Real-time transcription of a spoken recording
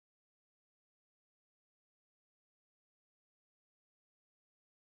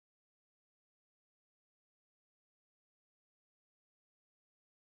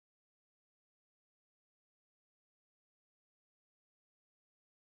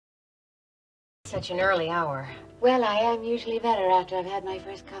such an early hour. Well, I am usually better after I've had my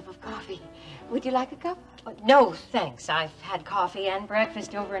first cup of coffee. Would you like a cup? No, thanks. I've had coffee and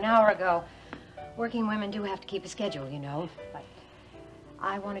breakfast over an hour ago. Working women do have to keep a schedule, you know. But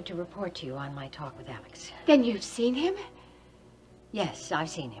I wanted to report to you on my talk with Alex. Then you've seen him? Yes, I've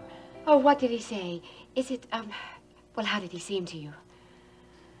seen him. Oh, what did he say? Is it, well, how did he seem to you?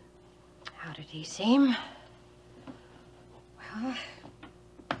 How did he seem? Well,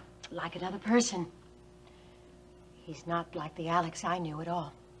 like another person. He's not like the Alex I knew at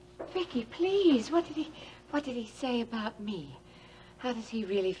all. Vicky, please, what did he say about me? How does he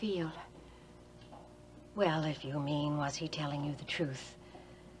really feel? Well, if you mean, was he telling you the truth?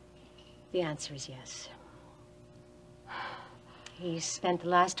 The answer is yes. He's spent the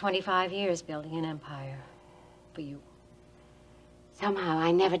last 25 years building an empire for you. Somehow,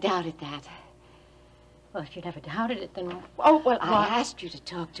 I never doubted that. Well, if you never doubted it, then... Oh, well, I asked you to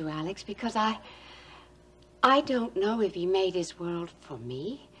talk to Alex because I don't know if he made his world for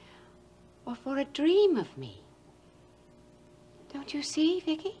me or for a dream of me. Don't you see,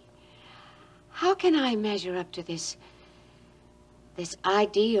 Vicky? How can I measure up to this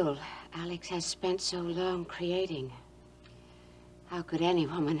ideal Alex has spent so long creating? How could any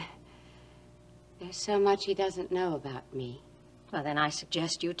woman? There's so much he doesn't know about me. Well, then I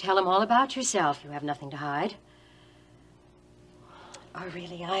suggest you tell him all about yourself. You have nothing to hide. Oh,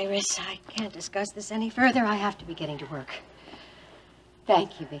 really, Iris, I can't discuss this any further. I have to be getting to work.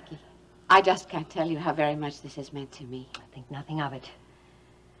 Thank you, Vicky. I just can't tell you how very much this has meant to me. I think nothing of it.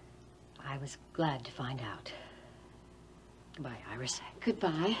 I was glad to find out. Goodbye, Iris.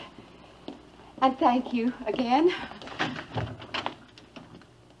 Goodbye. And thank you again.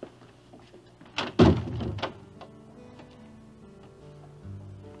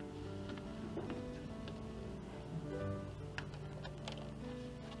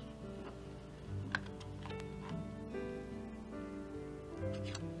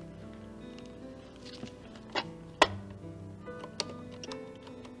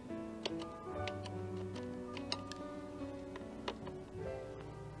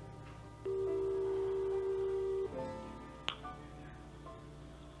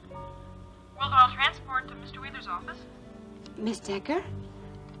 Transport to Mr. Wheeler's office. Miss Decker?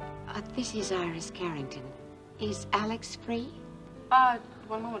 This is Iris Carrington. Is Alex free?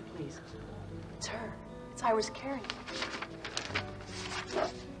 One moment, please. It's her. It's Iris Carrington.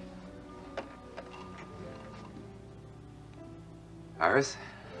 Iris,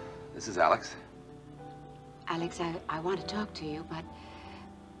 this is Alex. Alex, I want to talk to you,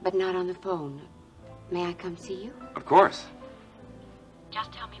 but not on the phone. May I come see you? Of course.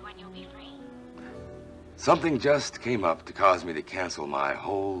 Just tell me when you'll be free. Something just came up to cause me to cancel my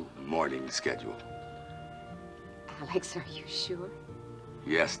whole morning schedule. Alex, are you sure?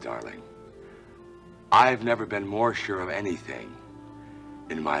 Yes, darling. I've never been more sure of anything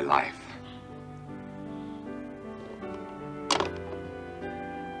in my life.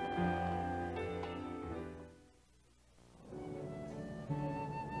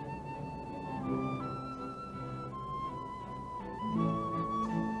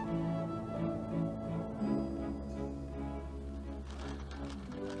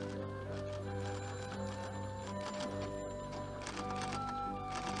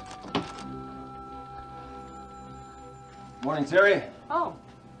 Morning, Terry. Oh,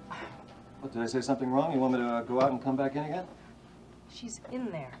 What, did I say something wrong? You want me to go out and come back in again? she's in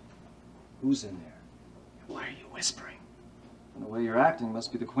there. Who's in there? Why are you whispering? And the way you're acting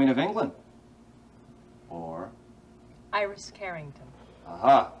must be the Queen of England. Or... Iris Carrington.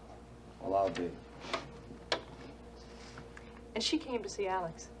 Aha. Well, I'll be. And she came to see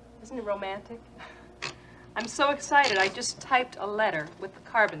Alex. Isn't it romantic? I'm so excited, I just typed a letter with the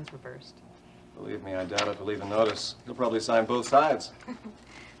carbons reversed. Believe me, I doubt if he'll even notice. He'll probably sign both sides.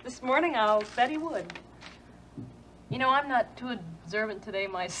 This morning, I'll bet he would. You know, I'm not too observant today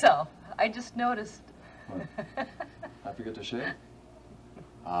myself. I just noticed. What? I forget to shave?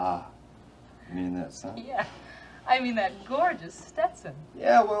 Ah, you mean this, huh? Yeah, I mean that gorgeous Stetson.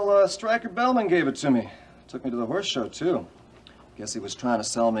 Yeah, well, Stryker Bellman gave it to me. Took me to the horse show, too. Guess he was trying to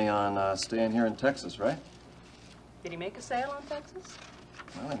sell me on staying here in Texas, right? Did he make a sale on Texas?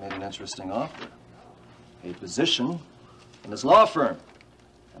 Well, he made an interesting offer. A position in his law firm.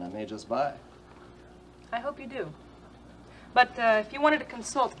 And I may just buy. I hope you do. But if you wanted to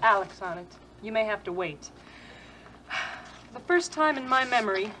consult Alex on it, you may have to wait. For the first time in my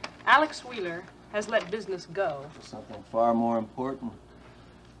memory, Alex Wheeler has let business go. For something far more important.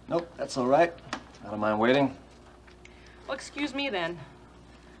 Nope, that's all right. I don't mind waiting. Well, excuse me then.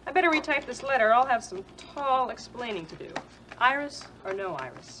 I better retype this letter. I'll have some tall explaining to do. Iris or no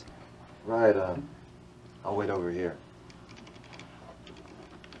Iris? Right, I'll wait over here.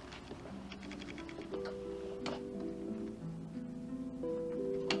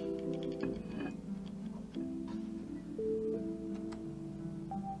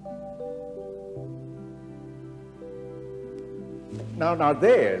 Now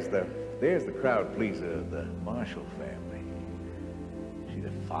there's the crowd pleaser of the Marshall family. She's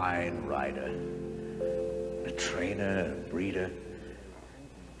a fine rider, a trainer, a breeder.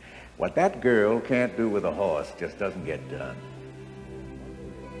 What that girl can't do with a horse just doesn't get done.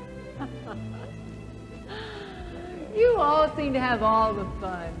 You all seem to have all the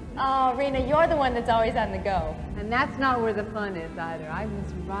fun. Oh, Rena, you're the one that's always on the go. And that's not where the fun is either. I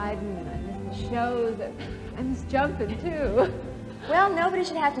miss riding and I miss the shows and I miss jumping too. Well, nobody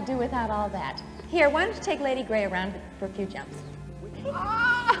should have to do without all that. Here, why don't you take Lady Gray around for a few jumps?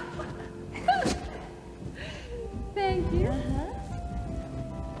 Ah! Thank you.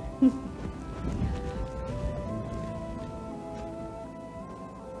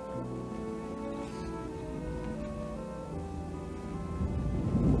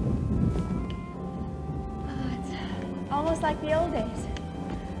 Oh, it's almost like the old days.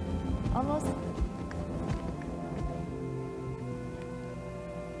 Almost.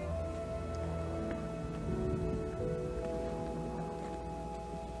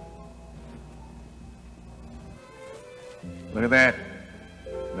 Look at that.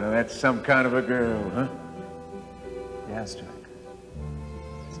 Now that's some kind of a girl, huh? Yes, Jack.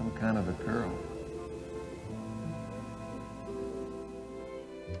 Some kind of a girl.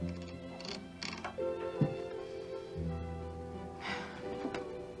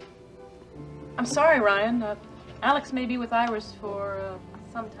 I'm sorry, Ryan. Alex may be with Iris for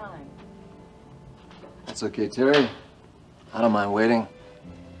some time. That's okay, Terry. I don't mind waiting.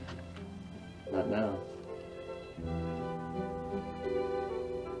 Not now.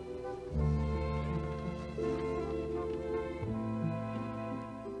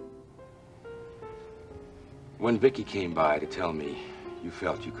 When Vicky came by to tell me you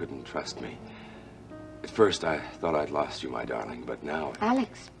felt you couldn't trust me, at first I thought I'd lost you, my darling, but now...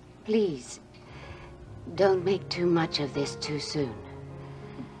 Alex, please, don't make too much of this too soon.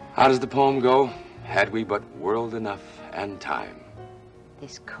 How does the poem go? Had we but world enough and time.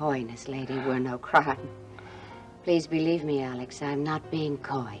 This coyness, lady, were no crime. Please believe me, Alex, I'm not being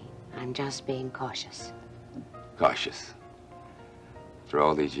coy. I'm just being cautious. Cautious. After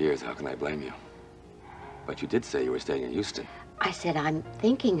all these years, how can I blame you? But you did say you were staying in Houston. I said I'm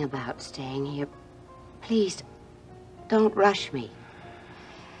thinking about staying here. Please, don't rush me.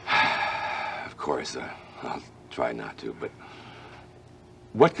 Of course, I'll try not to, but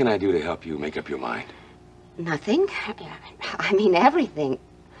what can I do to help you make up your mind? Nothing. I mean everything.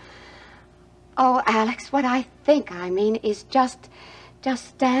 Oh, Alex, what I think I mean is just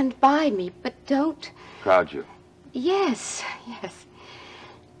stand by me, but don't... Crowd you? Yes.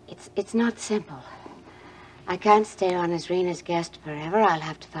 It's not simple. I can't stay on as Rena's guest forever. I'll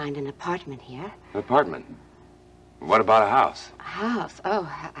have to find an apartment here. An apartment? What about a house? A house? Oh,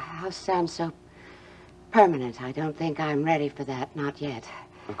 a house sounds so permanent. I don't think I'm ready for that, not yet.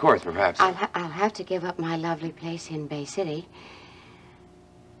 Of course, perhaps. I'll have to give up my lovely place in Bay City.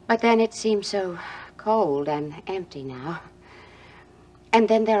 But then it seems so cold and empty now. And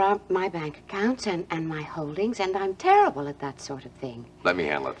then there are my bank accounts and my holdings, and I'm terrible at that sort of thing. Let me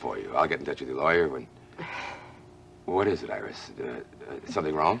handle it for you. I'll get in touch with your lawyer when... What is it, Iris?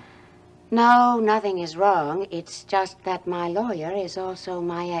 Something wrong? No, nothing is wrong. It's just that my lawyer is also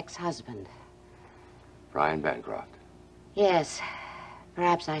my ex-husband. Brian Bancroft. Yes.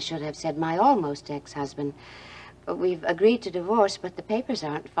 Perhaps I should have said my almost ex-husband. We've agreed to divorce, but the papers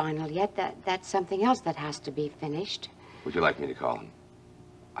aren't final yet. That's something else that has to be finished. Would you like me to call him?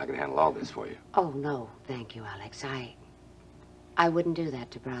 I can handle all this for you. Oh, no, thank you, Alex. I wouldn't do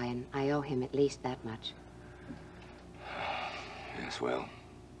that to Brian. I owe him at least that much. Yes, well,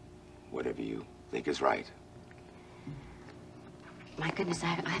 whatever you think is right. My goodness,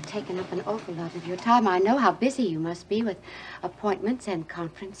 I've taken up an awful lot of your time. I know how busy you must be with appointments and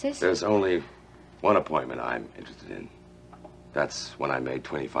conferences. There's only one appointment I'm interested in. That's one I made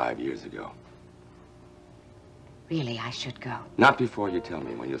 25 years ago. Really, I should go. Not before you tell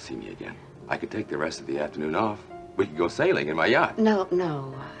me when you'll see me again. I could take the rest of the afternoon off. We could go sailing in my yacht. No.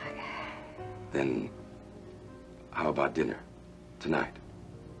 Then, how about dinner? Tonight?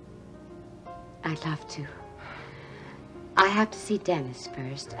 I'd love to. I have to see Dennis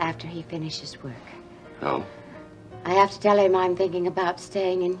first, after he finishes work. Oh? I have to tell him I'm thinking about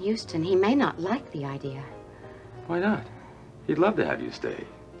staying in Houston. He may not like the idea. Why not? He'd love to have you stay.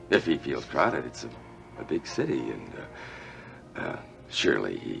 If he feels crowded, it's a big city, and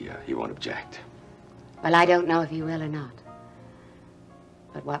Surely he won't object. Well, I don't know if he will or not.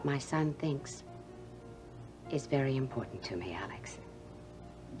 But what my son thinks is very important to me, Alex.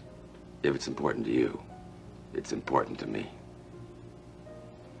 If it's important to you, it's important to me.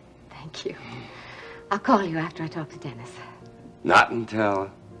 Thank you. I'll call you after I talk to Dennis. Not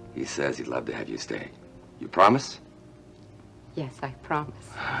until he says he'd love to have you stay. You promise? Yes, I promise.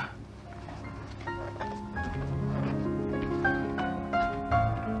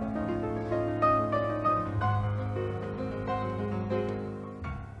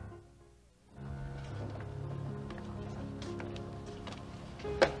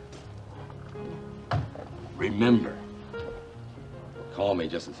 Remember, call me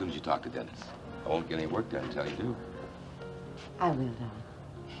just as soon as you talk to Dennis. I won't get any work done until you do. I will, Don.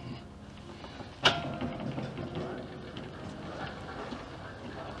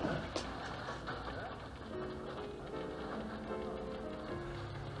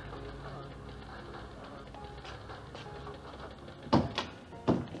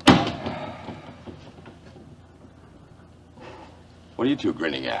 What are you two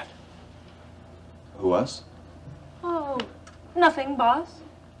grinning at? Who, us? Oh, nothing, boss.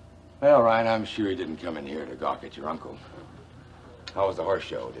 Well, Ryan, I'm sure you didn't come in here to gawk at your uncle. How was the horse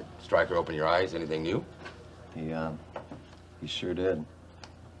show? Did Stryker open your eyes? Anything new? He sure did.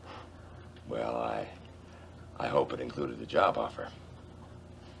 Well, I hope it included a job offer.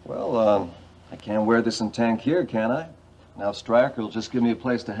 Well, I can't wear this in tank here, can I? Now Stryker will just give me a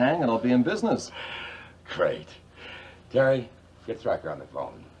place to hang and I'll be in business. Great. Terry, get Stryker on the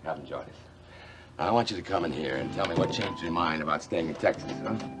phone. Have him join us. I want you to come in here and tell me what changed your mind about staying in Texas,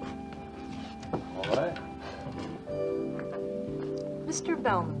 huh? All right. Mr.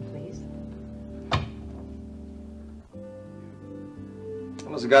 Bellman, please. It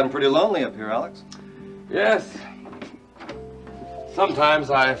must have gotten pretty lonely up here, Alex. Yes.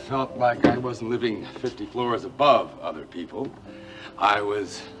 Sometimes I felt like I wasn't living 50 floors above other people. I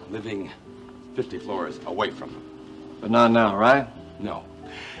was living 50 floors away from them. But not now, right? No.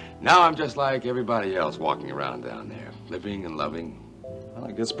 Now I'm just like everybody else walking around down there, living and loving. Well,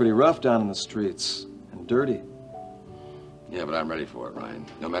 it gets pretty rough down in the streets and dirty. Yeah, but I'm ready for it, Ryan.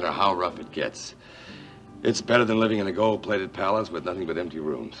 No matter how rough it gets. It's better than living in a gold-plated palace with nothing but empty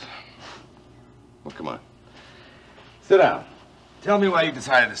rooms. Well, come on. Sit down. Tell me why you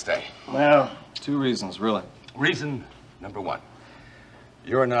decided to stay. Well, two reasons, really. Reason number one.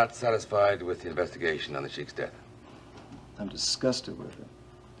 You're not satisfied with the investigation on the Sheik's death. I'm disgusted with it.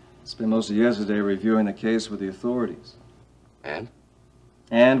 Spent most of yesterday reviewing the case with the authorities. And?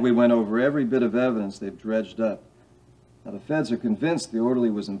 And we went over every bit of evidence they've dredged up. Now, the feds are convinced the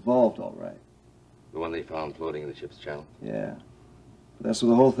orderly was involved, all right. The one they found floating in the ship's channel? Yeah. But that's where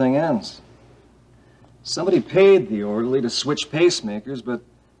the whole thing ends. Somebody paid the orderly to switch pacemakers, but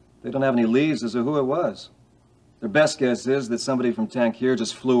they don't have any leads as to who it was. Their best guess is that somebody from Tangier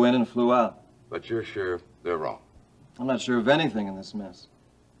just flew in and flew out. But you're sure they're wrong? I'm not sure of anything in this mess.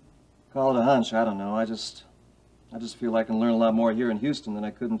 Call it a hunch, I don't know. I just feel I can learn a lot more here in Houston than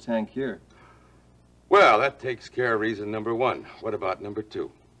I could in Tangier. Well, that takes care of reason number one. What about number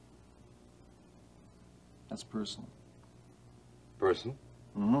two? That's personal. Personal?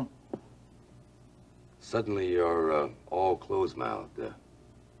 Mm-hmm. Suddenly you're all closed-mouthed.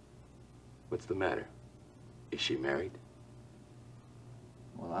 What's the matter? Is she married?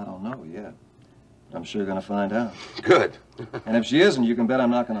 Well, I don't know yet. But I'm sure gonna find out. Good. And if she isn't, you can bet I'm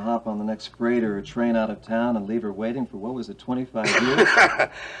not gonna hop on the next freighter or train out of town and leave her waiting for, what was it, 25 years?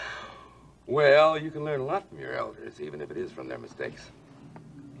 Well, you can learn a lot from your elders, even if it is from their mistakes.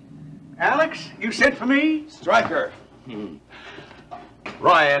 Alex, you sent for me? Stryker.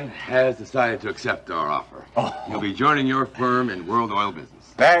 Ryan has decided to accept our offer. He'll be joining your firm in World Oil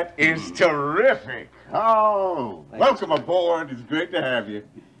Business. That is terrific. Oh, welcome aboard. It's great to have you.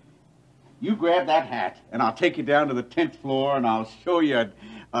 You grab that hat, and I'll take you down to the 10th floor, and I'll show you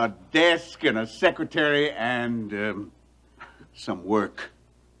a desk and a secretary and some work.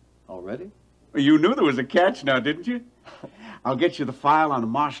 Already? You knew there was a catch now, didn't you? I'll get you the file on the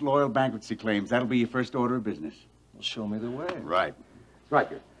Marshall Oil bankruptcy claims. That'll be your first order of business. Well, show me the way. Right.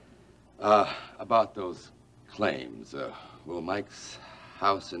 Stryker, about those claims, will Mike's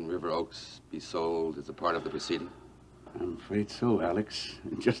house in River Oaks be sold as a part of the proceeding? I'm afraid so, Alex.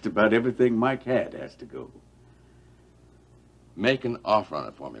 Just about everything Mike had has to go. Make an offer on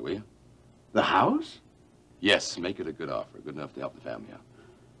it for me, will you? The house? Yes, make it a good offer, good enough to help the family out.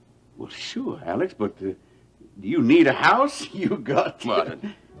 Well, sure, Alex, but do you need a house? You got... What,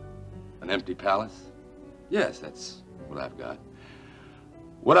 an empty palace? Yes, that's what I've got.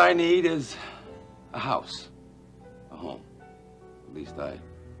 What I need is a house, a home, At least I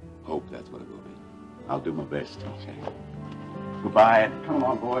hope that's what it will be. I'll do my best. Okay. Goodbye, and come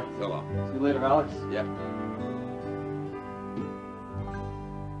along, boy. So long. See you later, Alex. Yeah.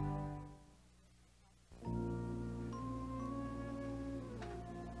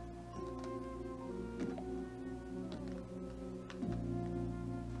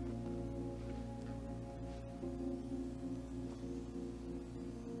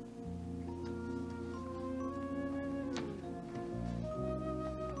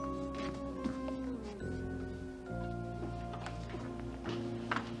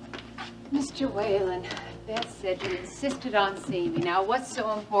 Mr. Whalen, Beth said you insisted on seeing me. Now, what's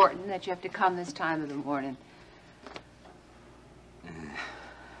so important that you have to come this time of the morning?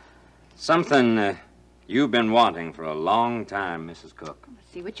 Something you've been wanting for a long time, Mrs. Cook.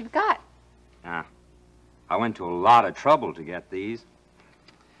 Let's see what you've got. Now, I went to a lot of trouble to get these,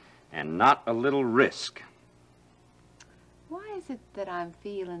 and not a little risk. Why is it that I'm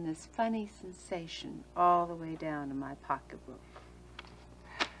feeling this funny sensation all the way down in my pocketbook?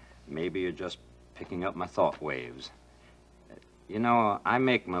 Maybe you're just picking up my thought waves. You know, I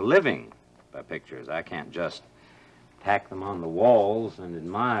make my living by pictures. I can't just tack them on the walls and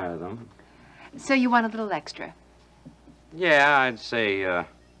admire them. So you want a little extra? Yeah, I'd say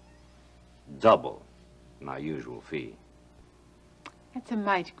double my usual fee. That's a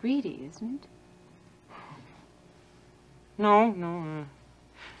mite greedy, isn't it? No.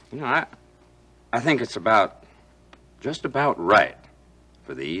 You know, I think it's just about right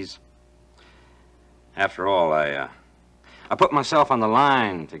for these. After all, I put myself on the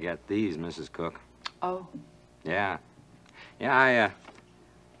line to get these, Mrs. Cook. Oh. Yeah, I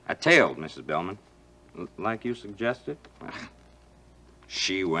tailed Mrs. Bellman, like you suggested.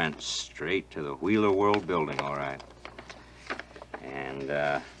 She went straight to the Wheeler World building, all right. And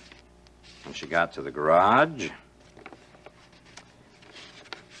when she got to the garage,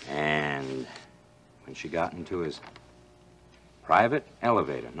 and when she got into his private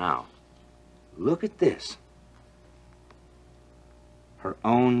elevator. Now, look at this. Her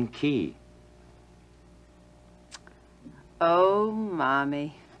own key. Oh,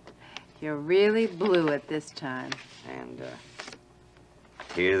 Mommy. You really blew it this time. And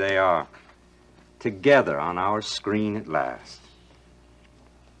here they are, together on our screen at last.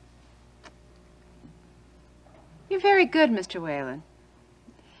 You're very good, Mr. Whalen.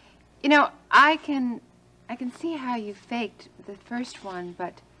 You know, I can see how you faked the first one,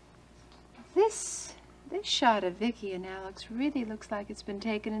 but this shot of Vicky and Alex really looks like it's been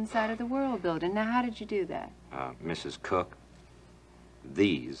taken inside of the World building. Now, how did you do that? Mrs. Cook,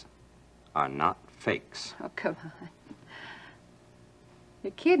 these are not fakes. Oh, come on.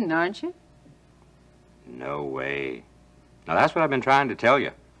 You're kidding, aren't you? No way. Now, that's what I've been trying to tell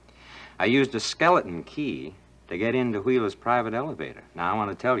you. I used a skeleton key to get into Wheeler's private elevator. Now, I want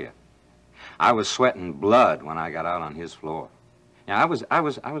to tell you, I was sweating blood when I got out on his floor. Now, I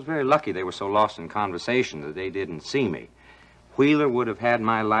was very lucky they were so lost in conversation that they didn't see me. Wheeler would have had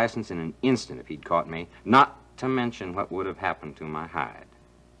my license in an instant if he'd caught me, not to mention what would have happened to my hide.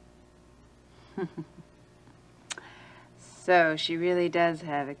 So, she really does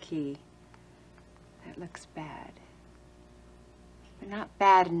have a key. That looks bad. But not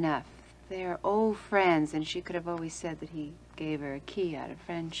bad enough. They're old friends, and she could have always said that he gave her a key out of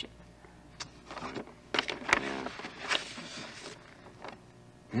friendship.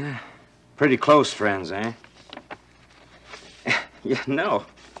 Yeah, pretty close friends, eh? You know,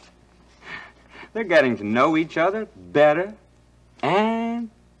 they're getting to know each other better and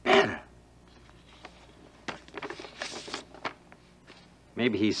better.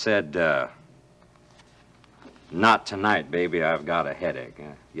 Maybe he said, not tonight, baby, I've got a headache.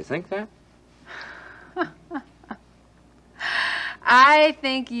 You think that? I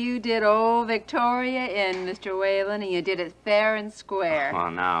think you did old Victoria in, Mr. Whalen, and you did it fair and square. Oh,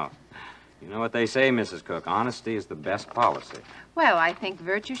 now, you know what they say, Mrs. Cook, honesty is the best policy. Well, I think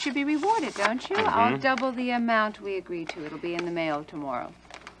virtue should be rewarded, don't you? I'll double the amount we agreed to. It'll be in the mail tomorrow.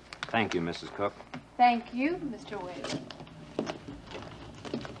 Thank you, Mrs. Cook. Thank you, Mr. Whalen.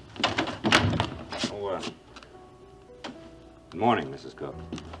 Oh, good morning, Mrs. Cook.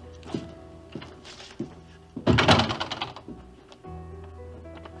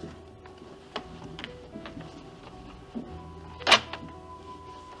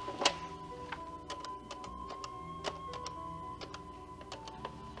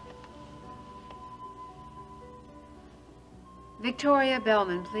 Victoria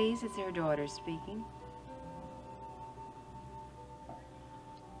Bellman, please. It's her daughter speaking.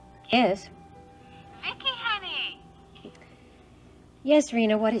 Yes. Vicky, honey. Yes,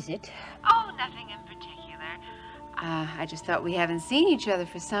 Rena, what is it? Oh, nothing in particular.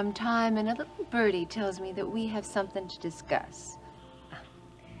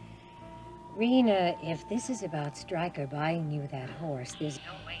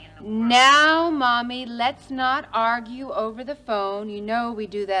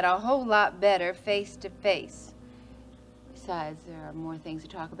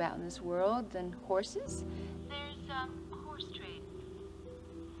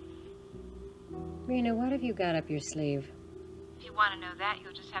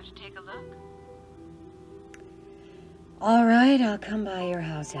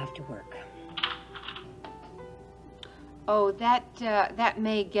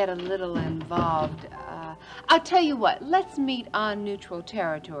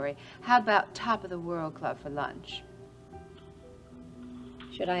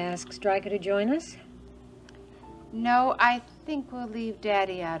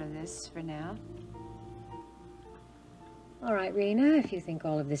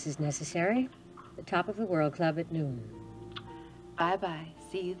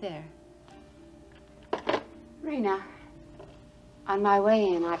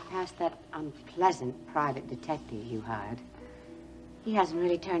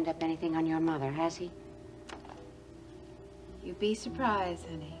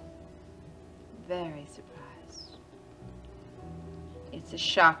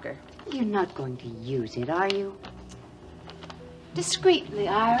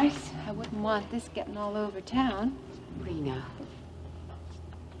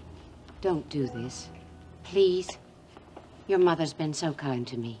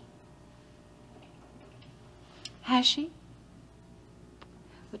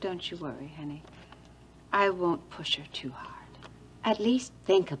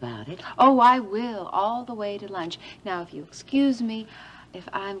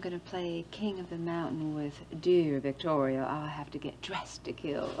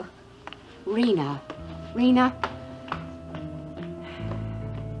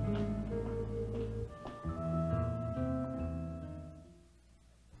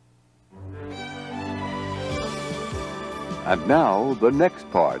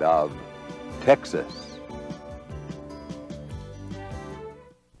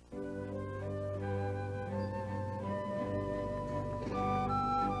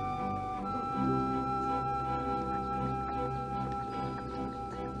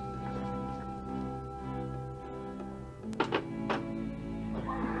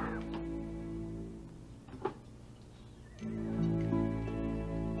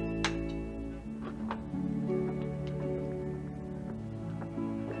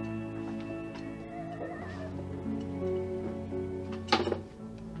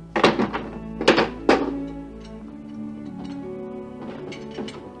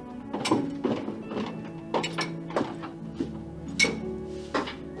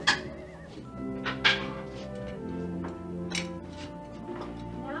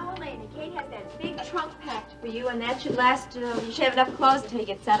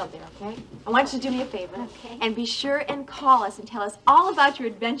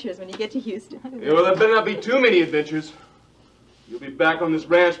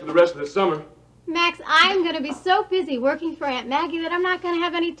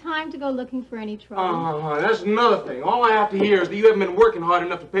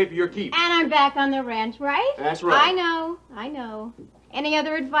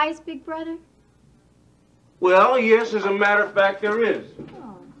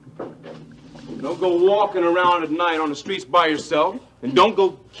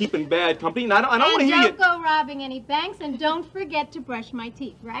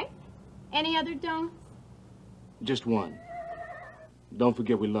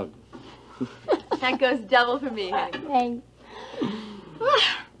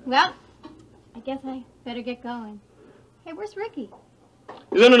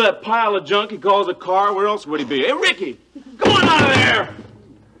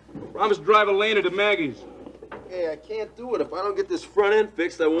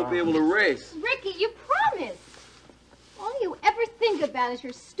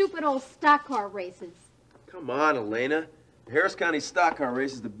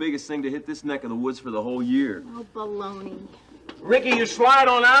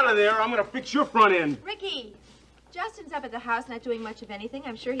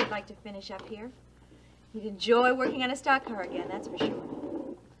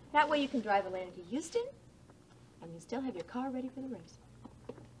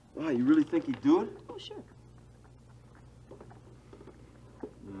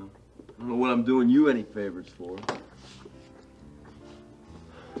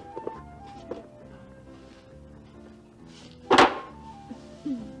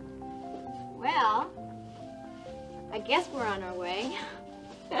 I guess we're on our way.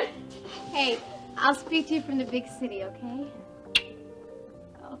 Hey, I'll speak to you from the big city, okay?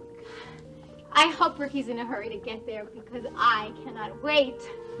 Oh, I hope Ricky's in a hurry to get there because I cannot wait.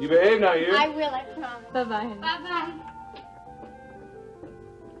 You behave now, you. I will, I promise. Bye-bye. Bye-bye.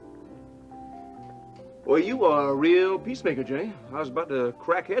 Well, you are a real peacemaker, Jenny. I was about to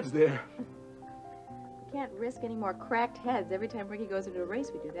crack heads there. We can't risk any more cracked heads. Every time Ricky goes into a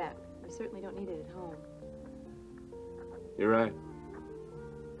race, we do that. We certainly don't need it at home. You're right.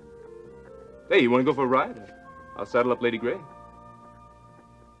 Hey, you want to go for a ride? I'll saddle up Lady Gray.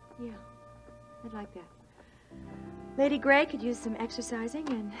 Yeah, I'd like that. Lady Gray could use some exercising,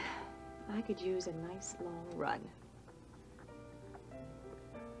 and I could use a nice long run.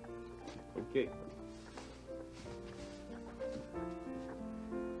 Okay.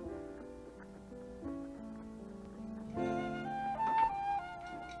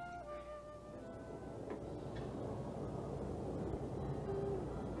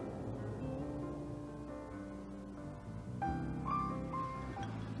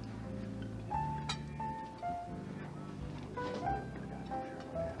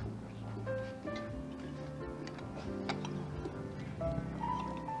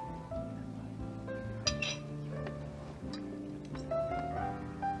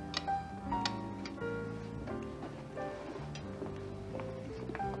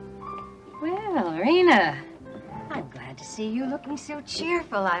 Well, Rena, I'm glad to see you looking so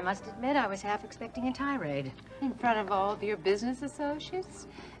cheerful. I must admit I was half expecting a tirade. In front of all of your business associates?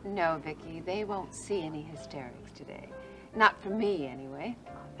 No, Vicky, they won't see any hysterics today. Not from me, anyway.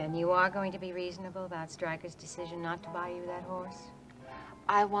 Then you are going to be reasonable about Stryker's decision not to buy you that horse?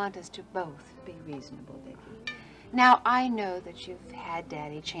 I want us to both be reasonable, Vicky. Now, I know that you've had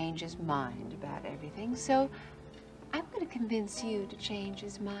Daddy change his mind about everything, so I'm going to convince you to change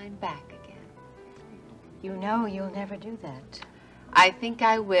his mind back again. You know you'll never do that. I think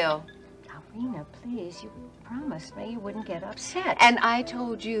I will. Now, Rena, please, you promised me you wouldn't get upset. And I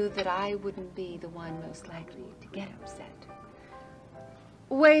told you that I wouldn't be the one most likely to get upset.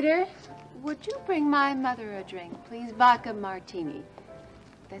 Waiter, would you bring my mother a drink, please? Vodka martini.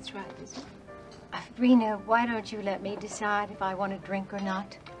 That's right, isn't it? Rena, why don't you let me decide if I want a drink or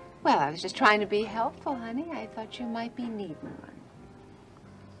not? Well, I was just trying to be helpful, honey. I thought you might be needing one.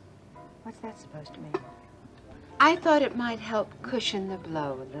 What's that supposed to mean? I thought it might help cushion the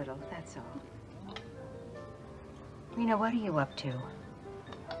blow a little, that's all. Rena, what are you up to?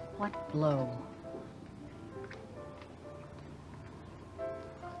 What blow?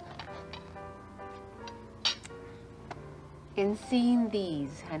 In seeing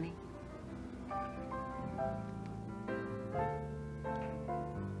these, honey.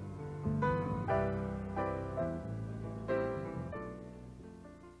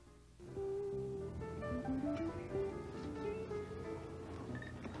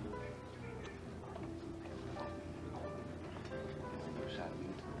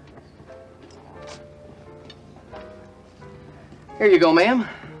 Here you go, ma'am.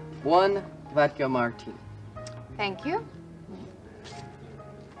 One vodka martini. Thank you.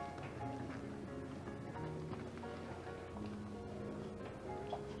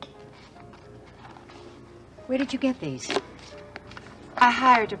 Where did you get these? I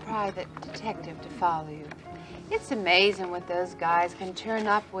hired a private detective to follow you. It's amazing what those guys can turn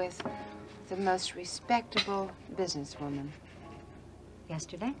up with the most respectable businesswoman.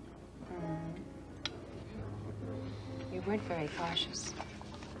 Yesterday? You weren't very cautious.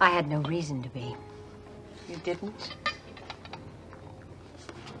 I had no reason to be. You didn't?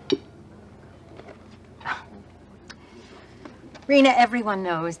 Rena, everyone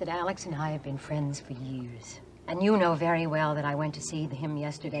knows that Alex and I have been friends for years. And you know very well that I went to see him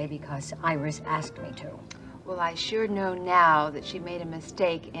yesterday because Iris asked me to. Well, I sure know now that she made a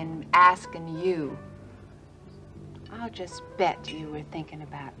mistake in asking you. I'll just bet you were thinking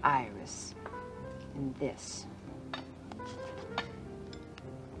about Iris and this.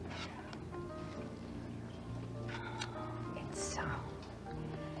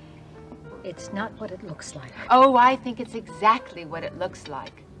 It's not what it looks like. Oh, I think it's exactly what it looks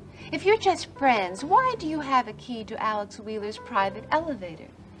like. If you're just friends, why do you have a key to Alex Wheeler's private elevator?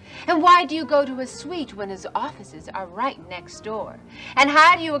 And why do you go to his suite when his offices are right next door? And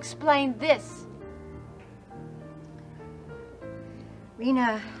how do you explain this?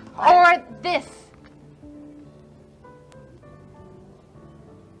 Rena, or this?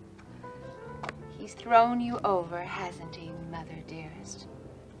 He's thrown you over, hasn't he, Mother dearest?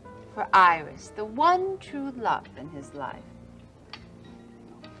 For Iris, the one true love in his life.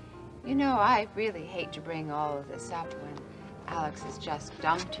 You know, I really hate to bring all of this up when Alex has just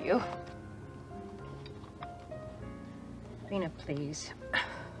dumped you. Rena, please.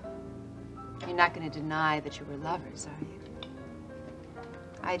 You're not going to deny that you were lovers, are you?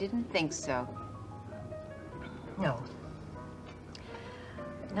 I didn't think so. No.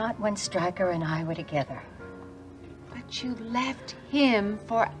 Not when Stryker and I were together. But you left him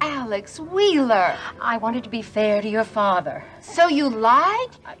for Alex Wheeler. I wanted to be fair to your father. So you lied?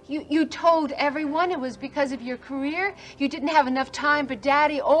 You told everyone it was because of your career? You didn't have enough time for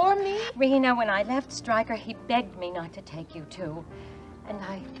Daddy or me? Rena, when I left Stryker, he begged me not to take you too. And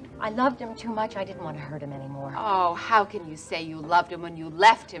I loved him too much. I didn't want to hurt him anymore. Oh, how can you say you loved him when you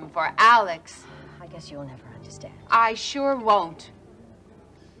left him for Alex? I guess you'll never understand. I sure won't.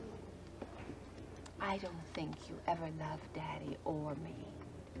 I don't think you ever loved Daddy or me.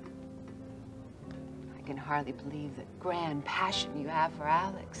 I can hardly believe the grand passion you have for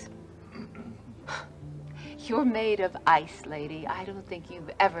Alex. You're made of ice, lady. I don't think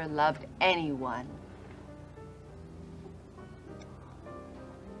you've ever loved anyone.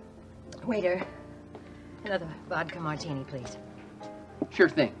 Waiter, another vodka martini, please. Sure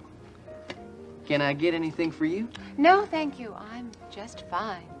thing. Can I get anything for you? No, thank you. I'm just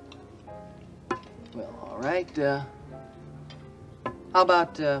fine. Well, all right. How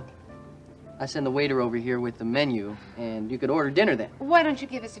about I send the waiter over here with the menu, and you could order dinner then? Why don't you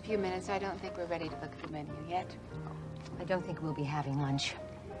give us a few minutes? I don't think we're ready to look at the menu yet. I don't think we'll be having lunch.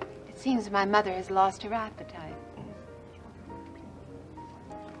 It seems my mother has lost her appetite.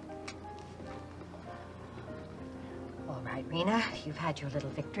 All right, Rena, you've had your little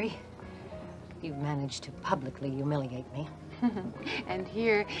victory. You've managed to publicly humiliate me. And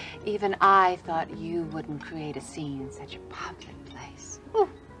here, even I thought you wouldn't create a scene in such a public place. Ooh.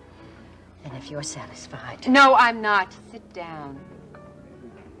 And if you're satisfied... No, I'm not. Sit down.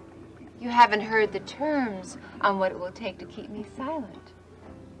 You haven't heard the terms on what it will take to keep me silent.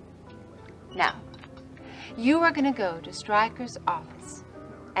 Now, you are going to go to Stryker's office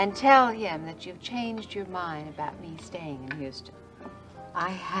and tell him that you've changed your mind about me staying in Houston.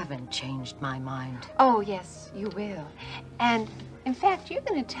 I haven't changed my mind. Oh, yes, you will. And, in fact, you're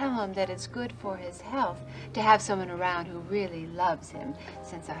going to tell him that it's good for his health to have someone around who really loves him,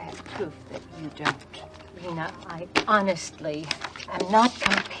 since I have proof that you don't. Rena, I honestly am not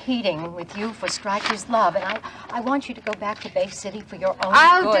competing with you for Stryker's love, and I want you to go back to Bay City for your own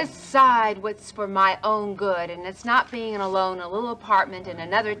I'll good. decide what's for my own good, and it's not being alone in a little apartment in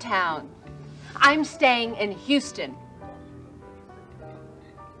another town. I'm staying in Houston.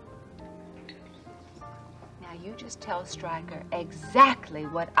 You just tell Stryker exactly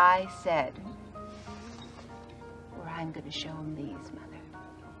what I said, or I'm going to show him these, Mother.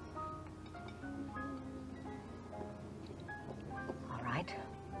 All right.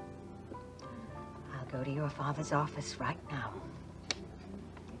 I'll go to your father's office right now.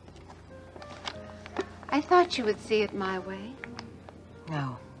 I thought you would see it my way.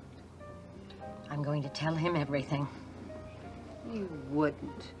 No. I'm going to tell him everything. You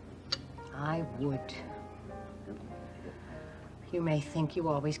wouldn't. I would. You may think you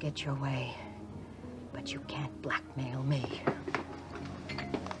always get your way, but you can't blackmail me.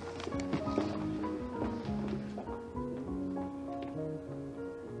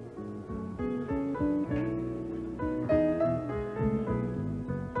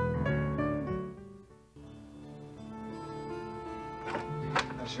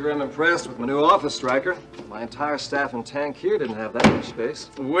 I sure am impressed with my new office, Stryker. My entire staff in Tank here didn't have that much space.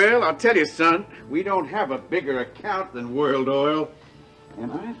 Well, I'll tell you, son, we don't have a bigger account than World Oil.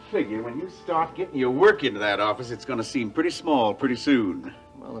 And I figure when you start getting your work into that office, it's going to seem pretty small pretty soon.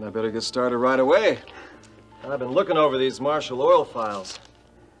 Well, then I better get started right away. I've been looking over these Marshall Oil files.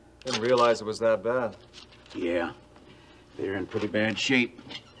 Didn't realize it was that bad. Yeah, they're in pretty bad shape.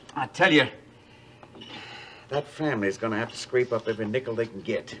 I tell you, that family's going to have to scrape up every nickel they can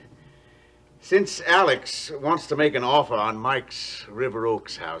get. Since Alex wants to make an offer on Mike's River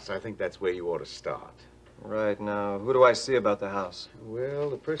Oaks house, I think that's where you ought to start. Right. Now, who do I see about the house?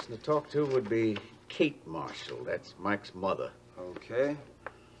 Well, the person to talk to would be Kate Marshall. That's Mike's mother. Okay.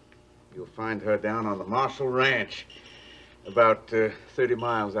 You'll find her down on the Marshall Ranch, about 30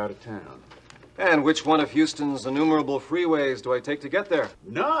 miles out of town. And which one of Houston's innumerable freeways do I take to get there?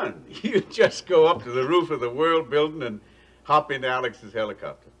 None. You just go up to the roof of the World Building and hop into Alex's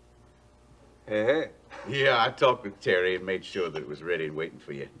helicopter. Hey, hey. Yeah, I talked with Terry and made sure that it was ready and waiting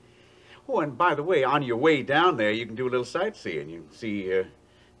for you. Oh, and by the way, on your way down there, you can do a little sightseeing. You can see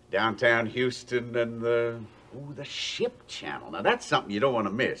downtown Houston and the ship channel. Now, that's something you don't want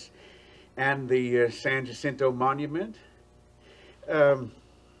to miss. And the San Jacinto Monument.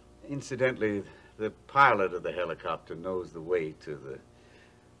 Incidentally, the pilot of the helicopter knows the way to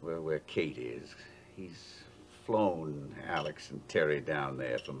where Kate is. He's flown Alex and Terry down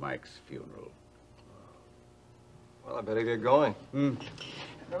there for Mike's funeral. Well, I better get going.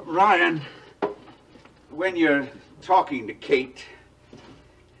 Ryan, when you're talking to Kate,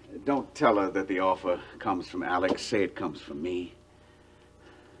 don't tell her that the offer comes from Alex. Say it comes from me.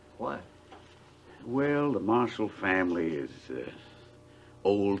 Why? Well, the Marshall family is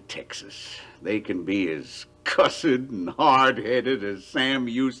old Texas. They can be as cussed and hard-headed as Sam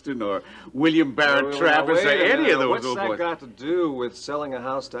Houston or William Barrett Travis or any of those What's old that boys. got to do with selling a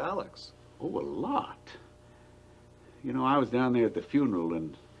house to Alex? Oh, a lot. You know, I was down there at the funeral,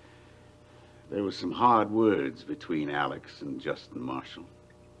 and there was some hard words between Alex and Justin Marshall.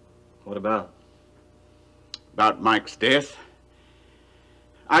 What about? About Mike's death.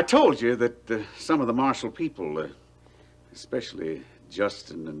 I told you that some of the Marshall people, especially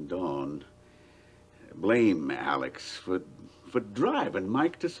Justin and Dawn, blame Alex for driving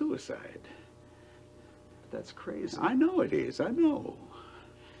Mike to suicide. That's crazy. I know it is, I know.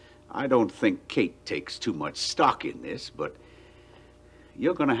 I don't think Kate takes too much stock in this, but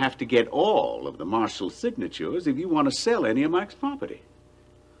you're going to have to get all of the Marshall signatures if you want to sell any of Mike's property.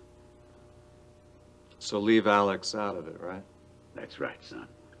 So leave Alex out of it, right? That's right, son.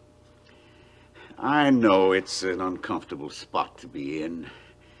 I know it's an uncomfortable spot to be in.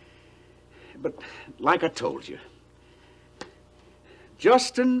 But like I told you,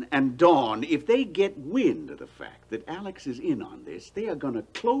 Justin and Dawn, if they get wind of the fact that Alex is in on this, they are going to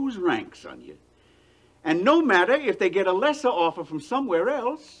close ranks on you. And no matter if they get a lesser offer from somewhere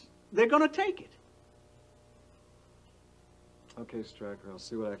else, they're going to take it. Okay, Stryker, I'll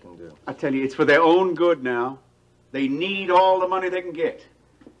see what I can do. I tell you, it's for their own good now. They need all the money they can get.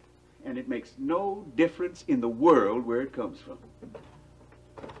 And it makes no difference in the world where it comes from.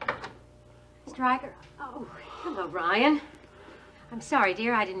 Stryker? Oh, hello, Ryan. I'm sorry,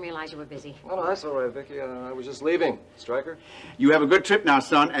 dear. I didn't realize you were busy. Oh, no, that's all right, Vicky. I was just leaving. Stryker? You have a good trip now,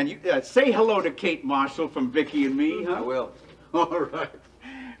 son. And you say hello to Kate Marshall from Vicky and me, huh? I will. All right.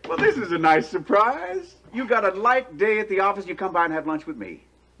 Well, this is a nice surprise. You got a light day at the office. You come by and have lunch with me.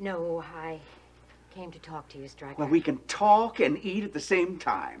 No, I came to talk to you, Stryker. Well, we can talk and eat at the same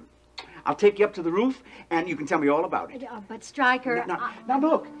time. I'll take you up to the roof, and you can tell me all about it. But Stryker... Now,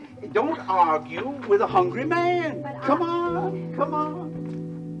 look, don't argue with a hungry man. Come on, come on.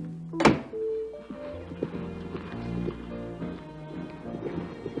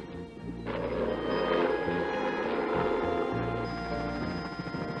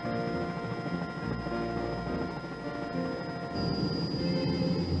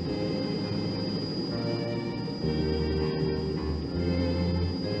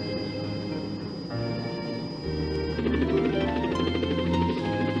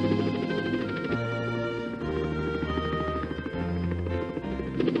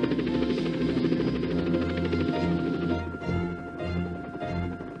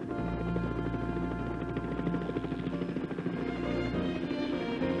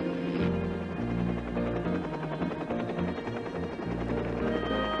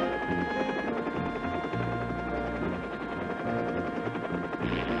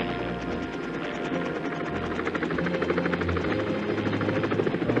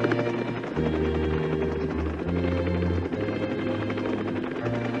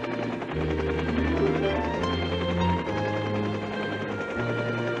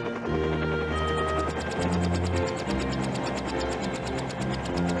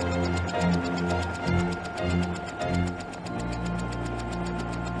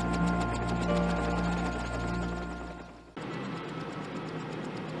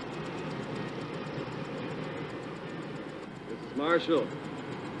 Marshall.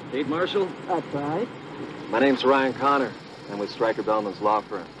 Kate Marshall? That's right. My name's Ryan Connor. I'm with Stryker Bellman's law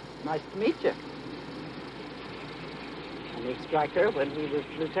firm. Nice to meet you. I knew Stryker when he was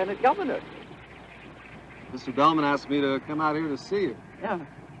lieutenant governor. Mr. Bellman asked me to come out here to see you. Yeah.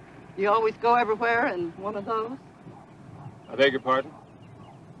 You always go everywhere in one of those? I beg your pardon?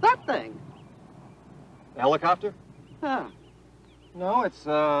 That thing. The helicopter? Huh. No, it's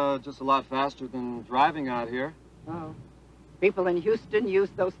just a lot faster than driving out here. Oh. People in Houston use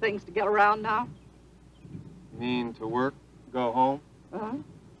those things to get around now? You mean to work, go home? Uh-huh.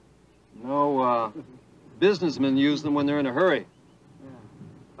 No, businessmen use them when they're in a hurry. Yeah.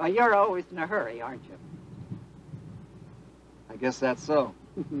 Well, you're always in a hurry, aren't you? I guess that's so.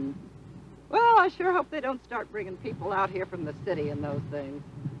 Well, I sure hope they don't start bringing people out here from the city in those things.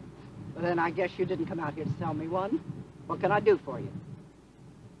 But then I guess you didn't come out here to sell me one. What can I do for you?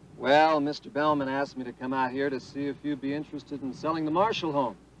 Well, Mr. Bellman asked me to come out here to see if you'd be interested in selling the Marshall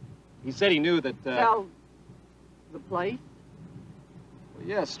home. He said he knew that, Sell the place? Well,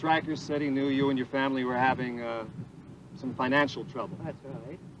 Yes, Stryker said he knew you and your family were having some financial trouble. That's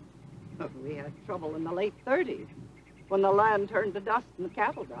right. We had trouble in the late 30s when the land turned to dust and the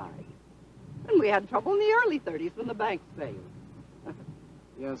cattle died. And we had trouble in the early 30s when the banks failed.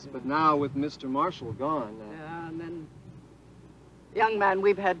 Yes, but now with Mr. Marshall gone... Yeah, and then... Young man,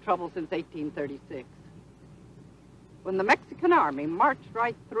 we've had trouble since 1836. When the Mexican army marched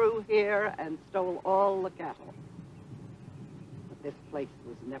right through here and stole all the cattle. But this place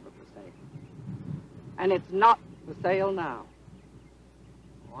was never for sale. And it's not for sale now.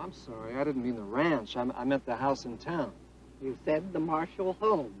 Oh, I'm sorry. I didn't mean the ranch. I meant the house in town. You said the Marshall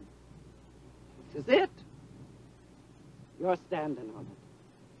home. This is it. You're standing on it.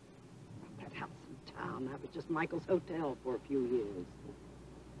 That house in town, that was just Michael's hotel for a few years.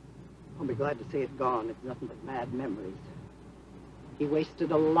 I'll be glad to see it gone. It's nothing but bad memories. He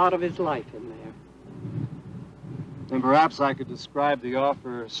wasted a lot of his life in there. And perhaps I could describe the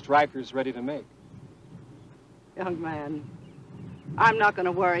offer Stryker's ready to make. Young man, I'm not going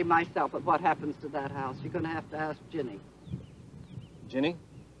to worry myself at what happens to that house. You're going to have to ask Ginny. Ginny?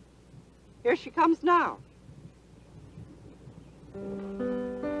 Here she comes now.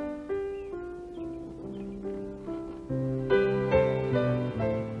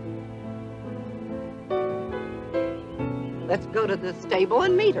 Let's go to the stable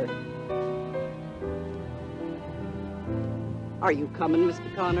and meet her. Are you coming,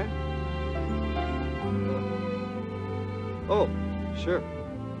 Mr. Connor? Oh, sure.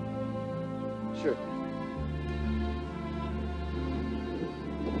 Sure.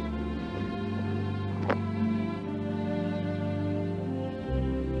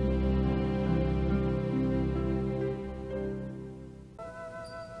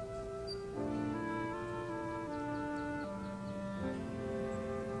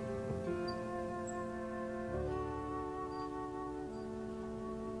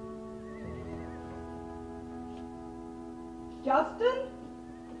 Justin?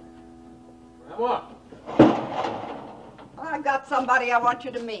 Grandma. I got somebody I want you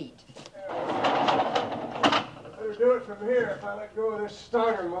to meet. Better do it from here. If I let go of this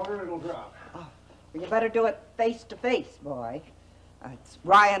starter motor, it'll drop. Oh, well, you better do it face to face, boy. It's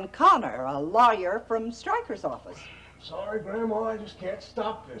Ryan Connor, a lawyer from Stryker's office. Sorry, Grandma, I just can't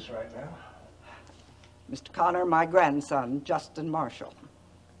stop this right now. Mr. Connor, my grandson, Justin Marshall.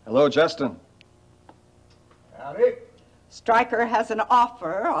 Hello, Justin. Howdy. Stryker has an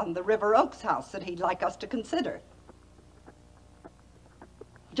offer on the River Oaks house that he'd like us to consider.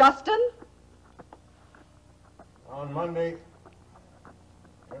 Justin? On Monday,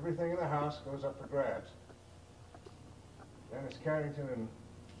 everything in the house goes up for grabs. Dennis Carrington and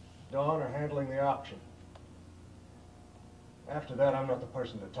Dawn are handling the auction. After that, I'm not the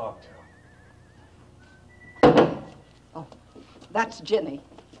person to talk to. Oh, that's Ginny.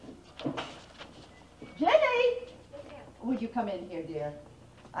 Ginny! Would you come in here, dear?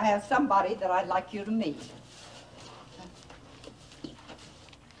 I have somebody that I'd like you to meet.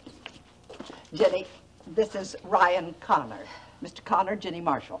 Ginny, this is Ryan Connor. Mr. Connor, Ginny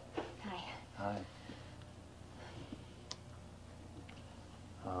Marshall. Hi. Hi.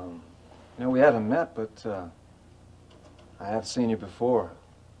 You know, we haven't met, but I have seen you before.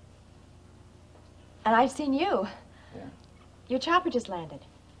 And I've seen you. Yeah. Your chopper just landed.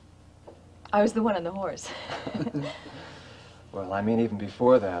 I was the one on the horse. Well, I mean, even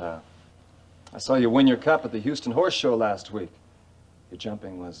before that, I saw you win your cup at the Houston Horse Show last week. Your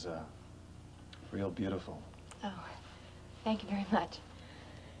jumping was real beautiful. Oh, thank you very much.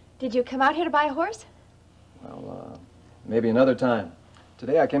 Did you come out here to buy a horse? Well, maybe another time.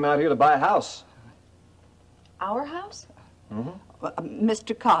 Today I came out here to buy a house. Our house? Mm-hmm. Well,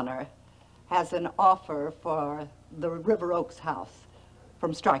 Mr. Connor has an offer for the River Oaks house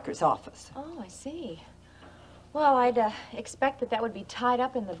from Stryker's office. Oh, I see. Well, I'd expect that would be tied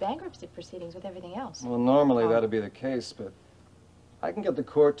up in the bankruptcy proceedings with everything else. Well, normally that'd be the case, but I can get the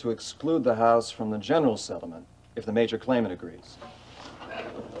court to exclude the house from the general settlement if the major claimant agrees.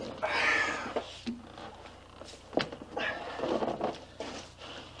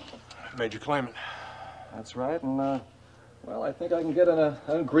 Major claimant. That's right, and, well, I think I can get an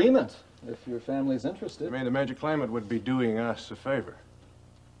agreement if your family's interested. You mean the major claimant would be doing us a favor?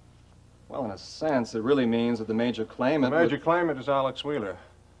 Well, in a sense, it really means that the major claimant... The major claimant is Alex Wheeler.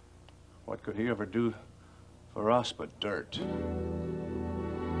 What could he ever do for us but dirt?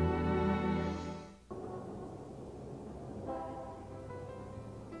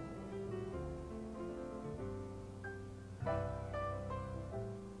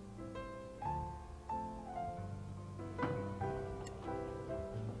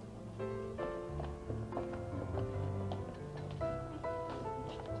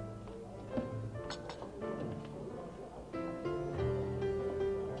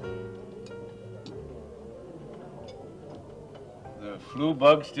 flu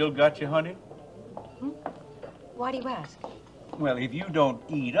bug still got you, honey? Why do you ask? Well, if you don't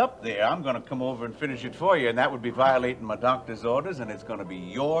eat up there, I'm going to come over and finish it for you, and that would be violating my doctor's orders, and it's going to be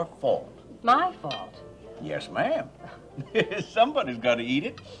your fault. My fault? Yes, ma'am. Somebody's got to eat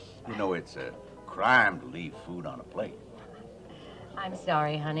it. You know, it's a crime to leave food on a plate. I'm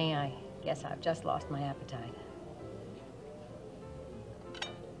sorry, honey. I guess I've just lost my appetite.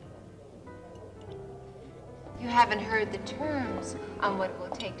 You haven't heard the terms on what it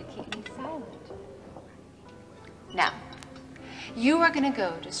will take to keep me silent. Now, you are going to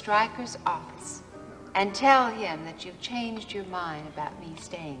go to Stryker's office and tell him that you've changed your mind about me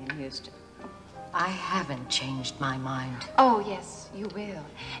staying in Houston. I haven't changed my mind. Oh, yes, you will.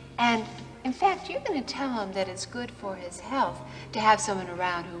 And, in fact, you're going to tell him that it's good for his health to have someone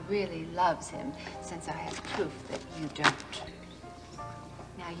around who really loves him, since I have proof that you don't.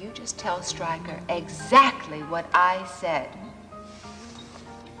 Now, you just tell Stryker exactly what I said,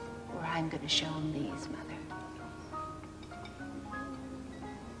 or I'm going to show him these, Mother.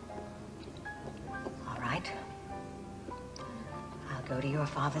 All right. I'll go to your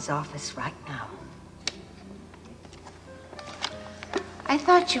father's office right now. I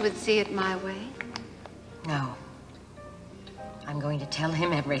thought you would see it my way. No. I'm going to tell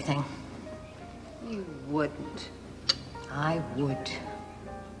him everything. You wouldn't. I would.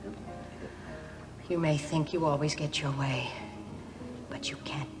 You may think you always get your way, but you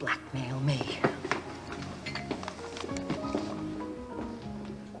can't blackmail me.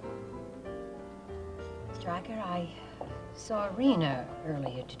 Stryker, I saw Rena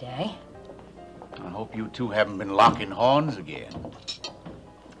earlier today. I hope you two haven't been locking horns again.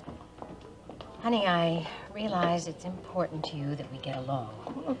 Honey, I realize it's important to you that we get along.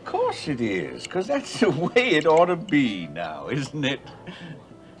 Well, of course it is, because that's the way it ought to be now, isn't it?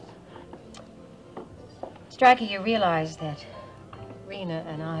 Stryker, you realize that Rena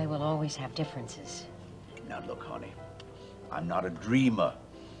and I will always have differences. Now, look, honey, I'm not a dreamer.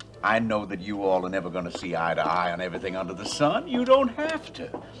 I know that you all are never going to see eye to eye on everything under the sun. You don't have to.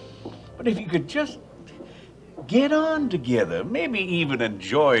 But if you could just get on together, maybe even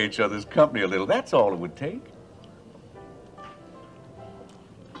enjoy each other's company a little, that's all it would take.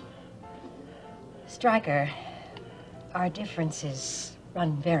 Stryker, our differences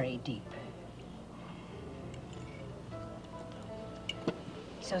run very deep.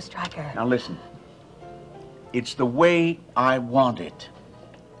 So, Stryker... Now, listen. It's the way I want it.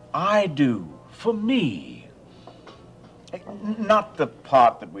 I do, for me. Not the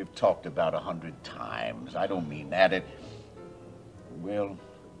part that we've talked about 100 times. I don't mean that. Well,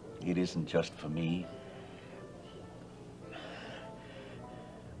 it isn't just for me.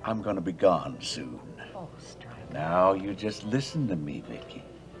 I'm gonna be gone soon. Oh, Stryker. Now, you just listen to me, Vicky.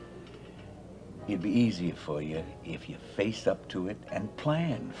 It'd be easier for you if you face up to it and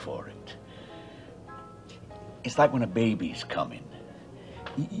plan for it. It's like when a baby's coming.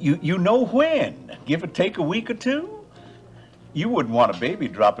 You know when. Give or take a week or two. You wouldn't want a baby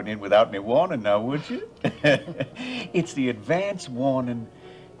dropping in without any warning now, would you? It's the advance warning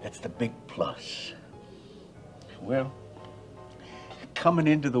that's the big plus. Well, coming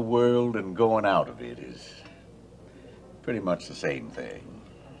into the world and going out of it is pretty much the same thing.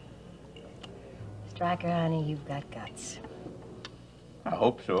 Stryker, honey, you've got guts. I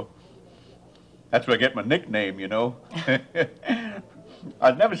hope so. That's where I get my nickname, you know. I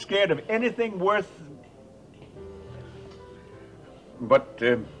was never scared of anything worth... But,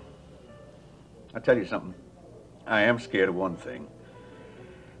 I'll tell you something. I am scared of one thing.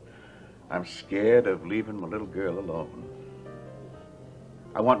 I'm scared of leaving my little girl alone.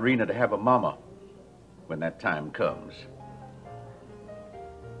 I want Rena to have a mama when that time comes.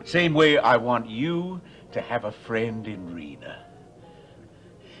 Same way I want you to have a friend in Rena.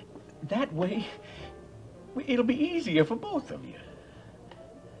 That way, it'll be easier for both of you.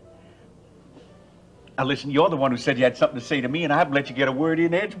 Now listen, you're the one who said you had something to say to me, and I haven't let you get a word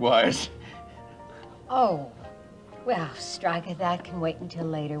in edgewise. Oh, well, Stryker, that can wait until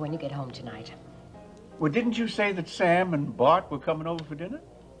later when you get home tonight. Well, didn't you say that Sam and Bart were coming over for dinner?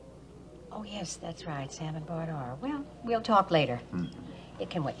 Oh, yes, that's right. Sam and Bart are. Well, we'll talk later. It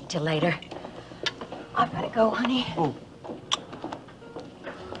can wait until later. I've got to go, honey. Oh.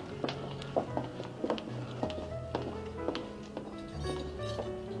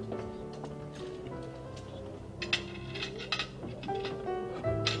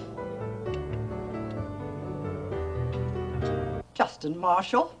 Justin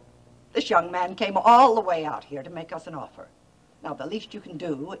Marshall, this young man came all the way out here to make us an offer. Now, the least you can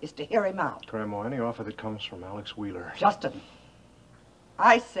do is to hear him out. Grandma, any offer that comes from Alex Wheeler... Justin,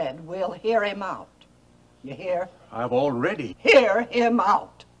 I said we'll hear him out. You hear? I've already. Hear him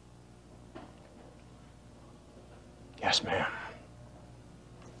out. Yes, ma'am.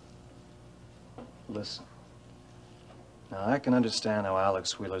 Listen. Now, I can understand how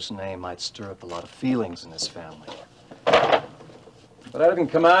Alex Wheeler's name might stir up a lot of feelings in this family. But I didn't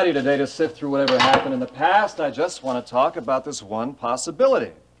come out here today to sift through whatever happened in the past. I just want to talk about this one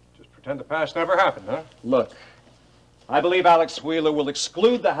possibility. Just pretend the past never happened, huh? Look, I believe Alex Wheeler will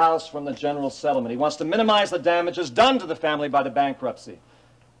exclude the house from the general settlement. He wants to minimize the damages done to the family by the bankruptcy.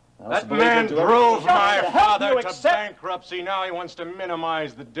 That man drove my father to bankruptcy. Now he wants to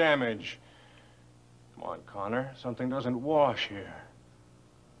minimize the damage. Come on, Connor. Something doesn't wash here.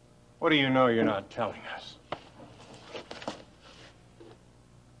 What do you know you're not telling us?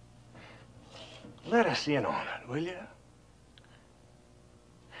 Let us in on it, will you?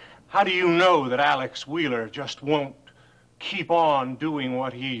 How do you know that Alex Wheeler just won't keep on doing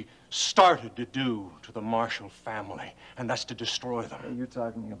what he started to do to the Marshall family, and that's to destroy them? You're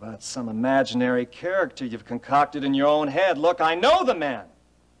talking about some imaginary character you've concocted in your own head. Look, I know the man.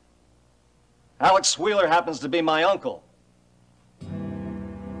 Alex Wheeler happens to be my uncle.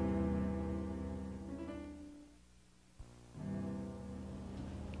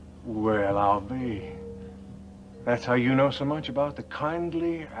 Well, I'll be. That's how you know so much about the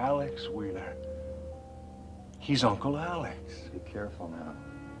kindly Alex Wheeler. He's Uncle Alex. Be careful now.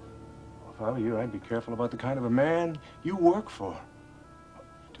 Well, if I were you, I'd be careful about the kind of a man you work for.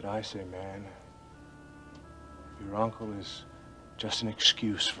 Did I say man? Your uncle is just an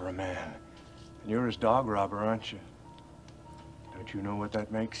excuse for a man. And you're his dog robber, aren't you? Don't you know what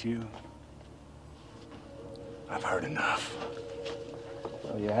that makes you? I've heard enough.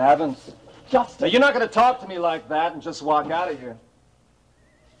 No, you haven't. Justin! Now, you're not going to talk to me like that and just walk out of here.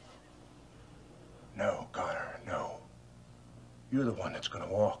 No, Connor, no. You're the one that's going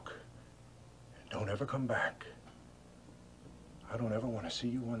to walk. And don't ever come back. I don't ever want to see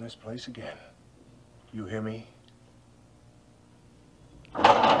you in this place again. You hear me?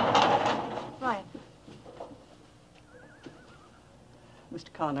 Ryan.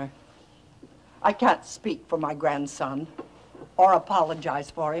 Mr. Connor, I can't speak for my grandson or apologize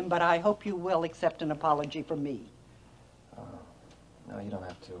for him, but I hope you will accept an apology from me. No, you don't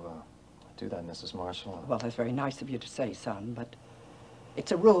have to do that, Mrs. Marshall. Well, that's very nice of you to say, son, but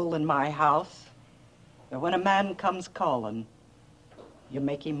it's a rule in my house that when a man comes calling, you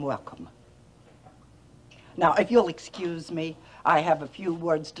make him welcome. Now, if you'll excuse me, I have a few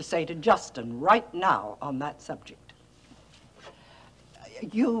words to say to Justin right now on that subject.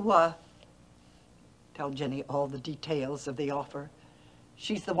 You, tell Jenny all the details of the offer.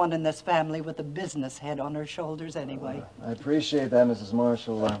 She's the one in this family with the business head on her shoulders anyway. I appreciate that, Mrs.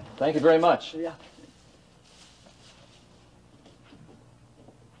 Marshall. Thank you very much. Yeah.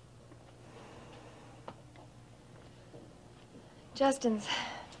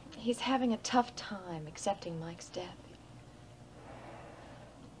 He's having a tough time accepting Mike's death.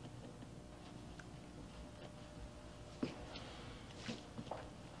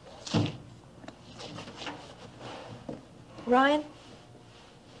 Ryan,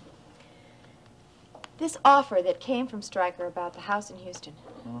 this offer that came from Stryker about the house in Houston,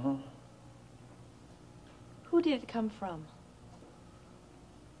 who did it come from?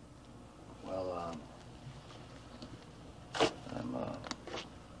 Well,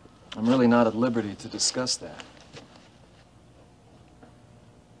 I'm really not at liberty to discuss that.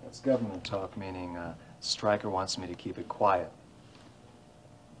 That's government talk, meaning Stryker wants me to keep it quiet.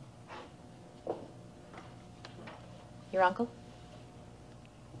 Your uncle?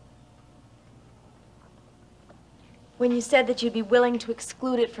 When you said that you'd be willing to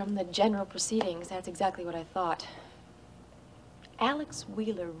exclude it from the general proceedings, that's exactly what I thought. Alex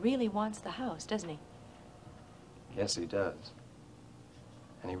Wheeler really wants the house, doesn't he? Yes, he does.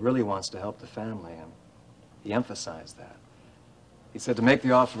 And he really wants to help the family, and he emphasized that. He said to make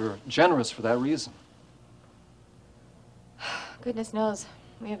the offer generous for that reason. Goodness knows,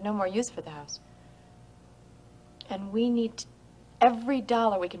 we have no more use for the house. And we need every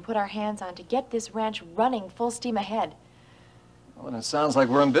dollar we can put our hands on to get this ranch running full steam ahead. Well, and it sounds like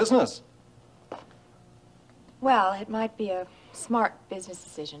we're in business. Well, it might be a smart business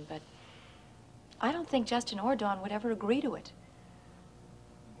decision, but I don't think Justin or Dawn would ever agree to it.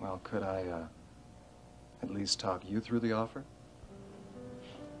 Well, could I, at least talk you through the offer?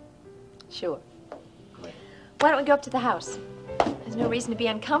 Sure. Why don't we go up to the house? There's no reason to be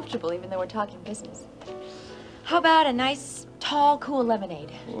uncomfortable, even though we're talking business. How about a nice, tall, cool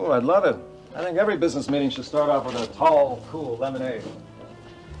lemonade? Oh, I'd love it. I think every business meeting should start off with a tall, cool lemonade.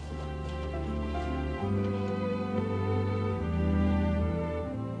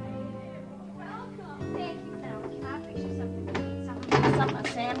 Thank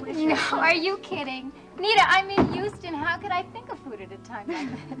this No, are you kidding? Nita, I'm in Houston. How could I think of food at a time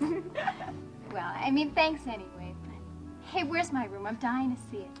like this? Well, I mean, thanks anyway. But hey, where's my room? I'm dying to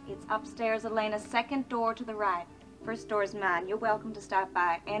see it. It's upstairs, Elena, second door to the right. First door's mine. You're welcome to stop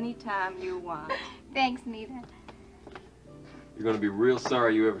by anytime you want. Thanks, Nita. You're gonna be real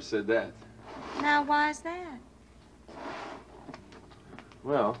sorry you ever said that. Now, why's that?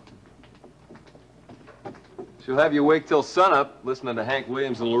 Well, she'll have you awake till sunup listening to Hank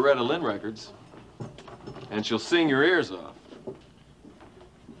Williams and Loretta Lynn records. And she'll sing your ears off.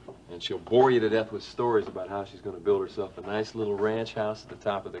 And she'll bore you to death with stories about how she's going to build herself a nice little ranch house at the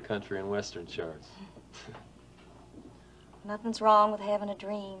top of the country and western charts. Nothing's wrong with having a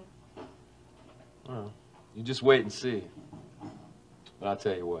dream. Well, you just wait and see. But I'll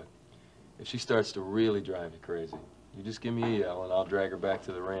tell you what, if she starts to really drive you crazy, you just give me a yell and I'll drag her back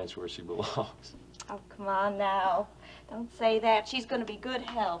to the ranch where she belongs. Oh, come on now. Don't say that. She's going to be good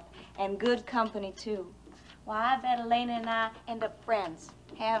health and good company, too. Why, I bet Elena and I end up friends,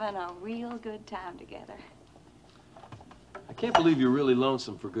 having a real good time together. I can't believe you're really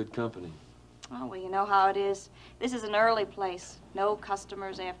lonesome for good company. Oh, well, you know how it is. This is an early place. No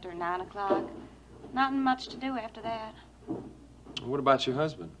customers after 9 o'clock. Not much to do after that. What about your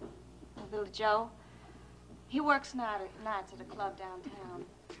husband? Billy Joe, he works nights at a club downtown.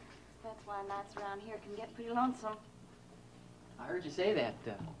 That's why nights around here can get pretty lonesome. I heard you say that,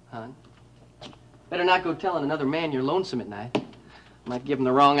 hon. Better not go telling another man you're lonesome at night. Might give him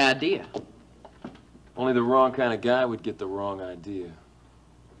the wrong idea. Only the wrong kind of guy would get the wrong idea.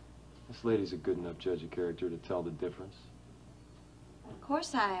 This lady's a good enough judge of character to tell the difference. Of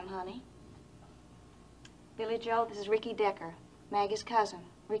course I am, honey. Billy Joe, this is Ricky Decker, Maggie's cousin.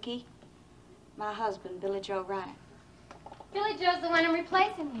 Ricky, my husband, Billy Joe Wright. Billy Joe's the one I'm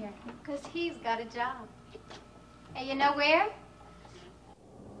replacing here, because he's got a job. Hey, you know where?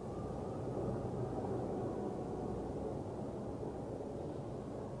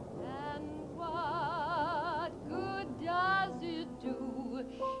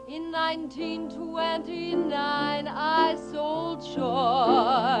 In 1929, I sold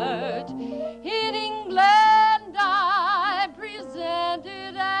short. In England, I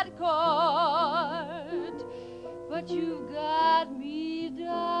presented at court. But you've got me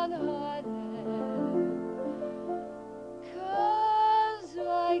downhearted, 'cause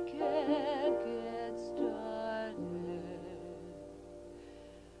I can't get started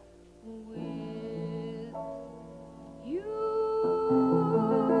with you.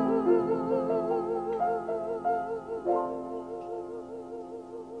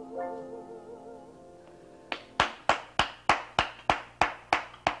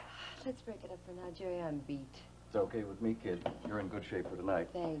 Let's break it up for now, Jerry. I'm beat. It's okay with me, kid. You're in good shape for tonight.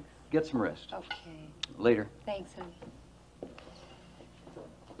 Thanks. Get some rest. Okay. Later. Thanks, honey.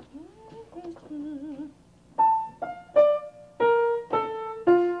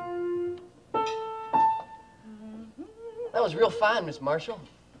 That was real fine, Miss Marshall.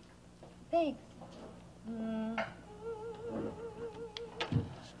 Thanks.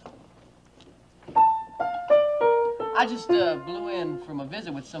 I just blew in from a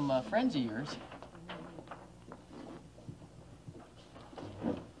visit with some friends of yours.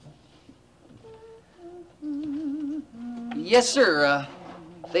 Yes, sir.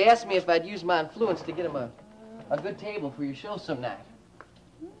 They asked me if I'd use my influence to get them a good table for your show some night.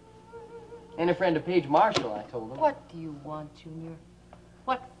 And a friend of Paige Marshall, I told them. What do you want, Junior?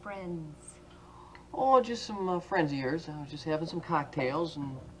 What friends? Oh, just some friends of yours. I was just having some cocktails,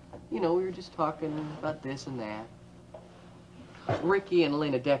 and, you know, we were just talking about this and that. Ricky and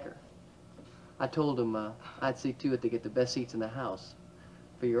Elena Decker. I told them I'd see to it they get the best seats in the house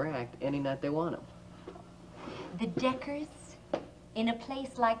for your act any night they want them. The Deckers? In a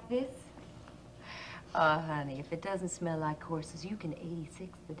place like this? Honey, if it doesn't smell like horses, you can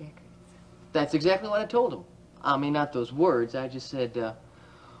 86 the Deckers. That's exactly what I told them. I mean, not those words. I just said,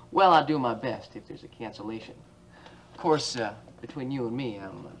 well, I'll do my best if there's a cancellation. Of course, between you and me,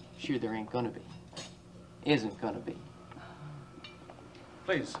 I'm sure there ain't gonna be. Isn't gonna be.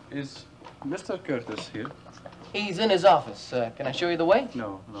 Please, is Mr. Curtis here? He's in his office. Can I show you the way?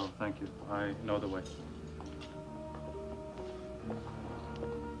 No, thank you. I know the way.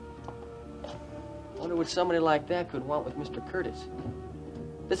 Wonder what somebody like that could want with Mr. Curtis.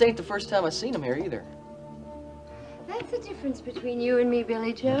 This ain't the first time I've seen him here either. That's the difference between you and me,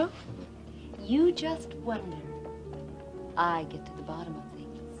 Billy Joe. You just wonder. I get to the bottom of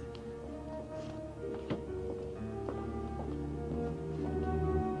things.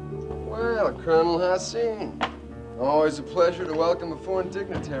 Well, Colonel Hassan. Always a pleasure to welcome a foreign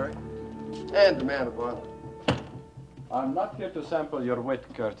dignitary and a man of honor. I'm not here to sample your wit,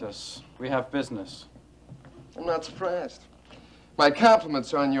 Curtis. We have business. I'm not surprised. My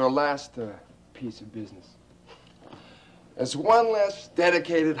compliments on your last piece of business. There's one less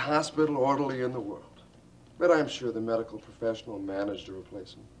dedicated hospital orderly in the world. But I'm sure the medical professional managed to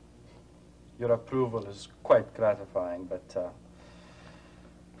replace him. Your approval is quite gratifying, but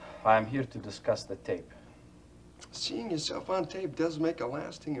I'm here to discuss the tape. Seeing yourself on tape does make a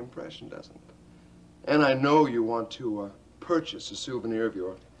lasting impression, doesn't it? And I know you want to purchase a souvenir of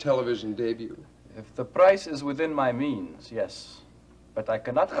your television debut. If the price is within my means, yes. But I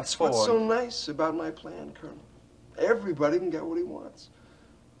cannot That's afford... what's so nice about my plan, Colonel. Everybody can get what he wants.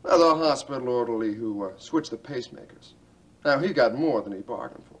 Now, the hospital orderly who switched the pacemakers. Now, he got more than he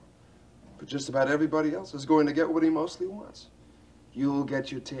bargained for. But just about everybody else is going to get what he mostly wants. You'll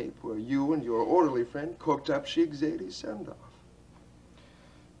get your tape where you and your orderly friend cooked up Sheikh Zaydi's send-off.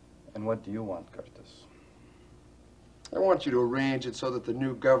 And what do you want, Curtis? I want you to arrange it so that the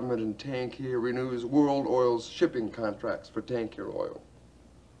new government in Tangier renews World Oil's shipping contracts for Tangier oil.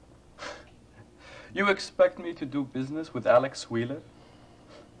 You expect me to do business with Alex Wheeler?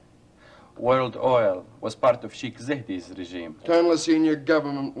 World Oil was part of Sheikh Zaydi's regime. Colonel, senior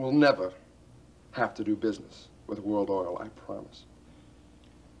government will never have to do business with World Oil, I promise.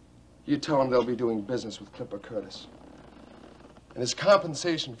 You tell them they'll be doing business with Clipper Curtis. And as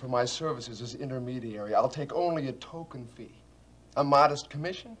compensation for my services as intermediary, I'll take only a token fee, a modest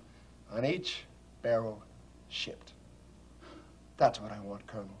commission on each barrel shipped. That's what I want,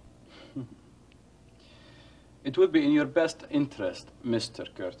 Colonel. It would be in your best interest, Mr.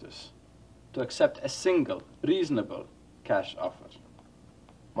 Curtis, to accept a single, reasonable cash offer.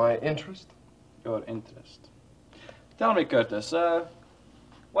 My interest? Your interest. Tell me, Curtis,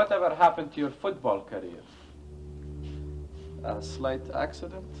 whatever happened to your football career? A slight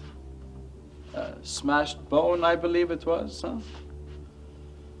accident? A smashed bone, I believe it was, huh?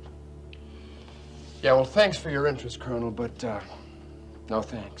 Yeah, well, thanks for your interest, Colonel, but no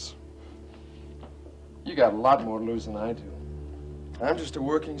thanks. You got a lot more to lose than I do. I'm just a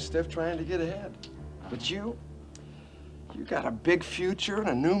working stiff trying to get ahead. But you got a big future in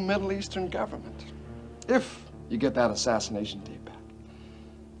a new Middle Eastern government. If you get that assassination tape back.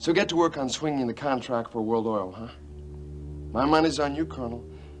 So get to work on swinging the contract for World Oil, huh? My money's on you, Colonel.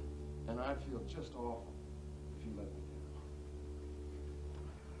 And I'd feel just awful if you let me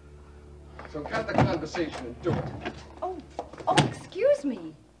down. So cut the conversation and do it. Oh, excuse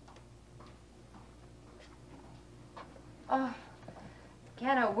me.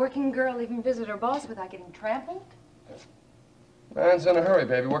 Can a working girl even visit her boss without getting trampled? Man's in a hurry,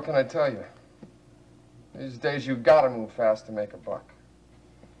 baby. What can I tell you? These days, you gotta move fast to make a buck.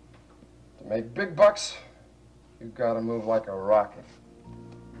 To make big bucks, you gotta move like a rocket.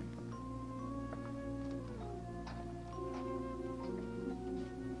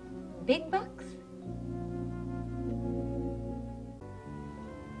 Big bucks?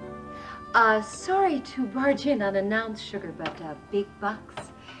 Sorry to barge in unannounced, Sugar, but big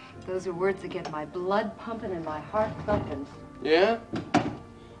bucks. Those are words that get my blood pumping and my heart thumping. Yeah?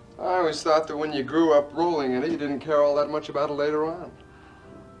 I always thought that when you grew up rolling in it, you didn't care all that much about it later on.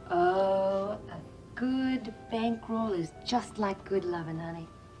 Oh, a good bankroll is just like good loving, honey.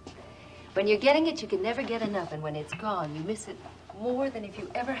 When you're getting it, you can never get enough, and when it's gone, you miss it more than if you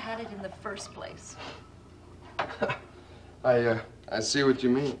ever had it in the first place. I see what you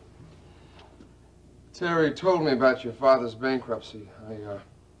mean. Terry told me about your father's bankruptcy.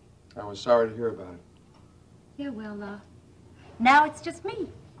 I was sorry to hear about it. Yeah, well, now it's just me.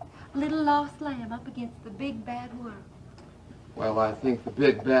 A little lost lamb up against the big bad world. Well, I think the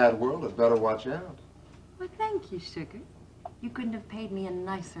big bad world had better watch out. Well, thank you, Sugar. You couldn't have paid me a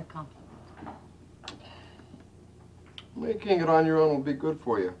nicer compliment. Making it on your own will be good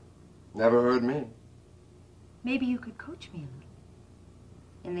for you. Never hurt me. Maybe you could coach me a little.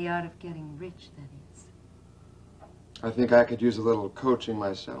 In the art of getting rich, that is. I think I could use a little coaching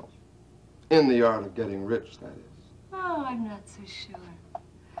myself. In the art of getting rich, that is. Oh, I'm not so sure.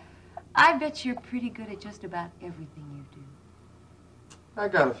 I bet you're pretty good at just about everything you do. I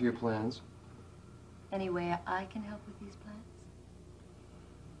got a few plans. Any way I can help with these plans?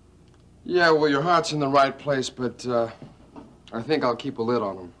 Yeah, well, your heart's in the right place, but I think I'll keep a lid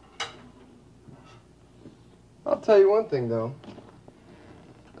on them. I'll tell you one thing, though.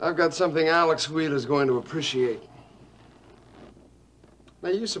 I've got something Alex Wheeler's going to appreciate. Now,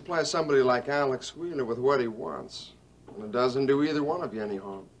 you supply somebody like Alex Wheeler with what he wants, and it doesn't do either one of you any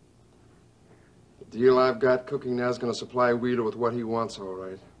harm. The deal I've got cooking now is going to supply Wheeler with what he wants, all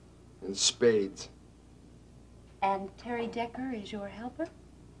right, in spades. And Terry Decker is your helper?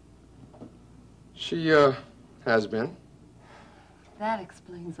 She, has been. That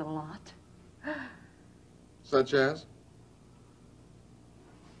explains a lot. Such as?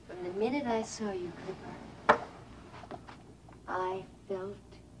 From the minute I saw you, Clipper, I felt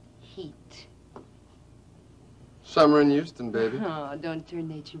heat. Summer in Houston, baby. Oh, don't turn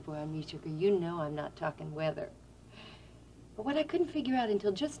nature boy on me, sugar. You know I'm not talking weather. But what I couldn't figure out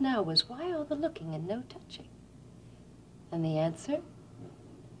until just now was why all the looking and no touching? And the answer?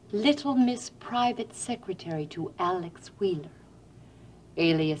 Little Miss Private Secretary to Alex Wheeler,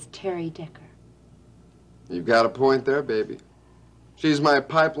 alias Terry Decker. You've got a point there, baby. She's my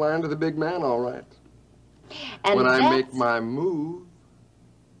pipeline to the big man, all right. And when I make my move,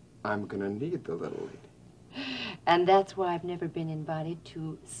 I'm gonna need the little lady. And that's why I've never been invited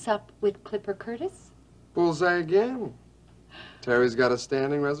to sup with Clipper Curtis? Bullseye again. Terry's got a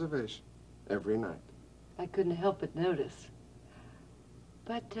standing reservation every night. I couldn't help but notice.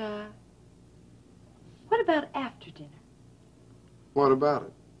 But, what about after dinner? What about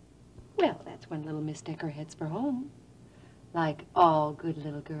it? Well, that's when little Miss Decker heads for home. Like all good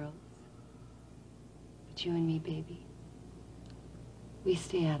little girls. But you and me, baby, we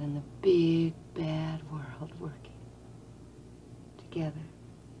stay out in the big, bad world working. Together.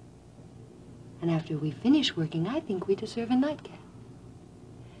 And after we finish working, I think we deserve a nightcap.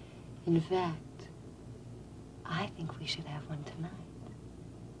 In fact, I think we should have one tonight.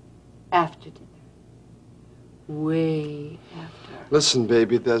 After dinner. Way after. Listen,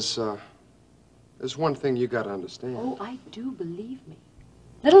 baby, there's one thing you gotta understand. Oh, I do, believe me.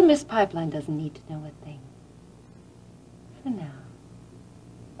 Little Miss Pipeline doesn't need to know a thing. For now.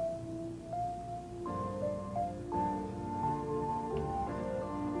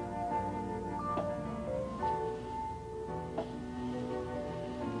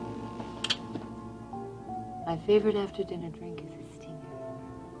 My favorite after-dinner drink is a stinger.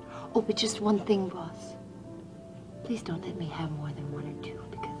 Oh, but just one thing, boss. Please don't let me have more than one or two,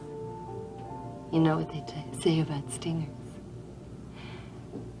 because you know what they say about stingers.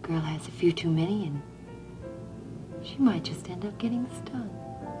 Girl has a few too many, and she might just end up getting stung.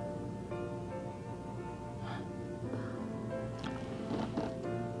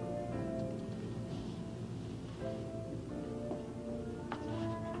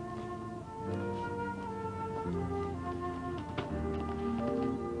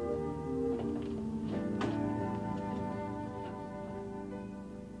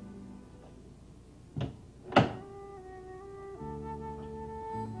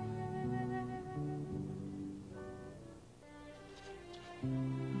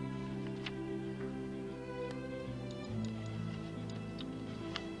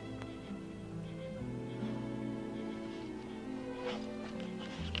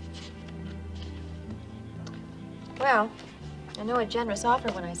 Well, I know a generous offer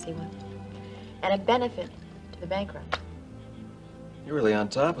when I see one. And a benefit to the bankrupt. You're really on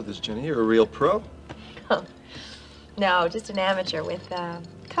top of this, Jenny. You're a real pro. No, just an amateur with a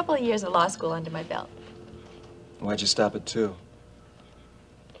couple of years of law school under my belt. Why'd you stop at 2?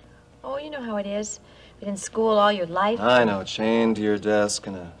 Oh, you know how it is. Been in school all your life. I know, chained to your desk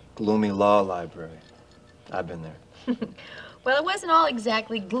in a gloomy law library. I've been there. Well, it wasn't all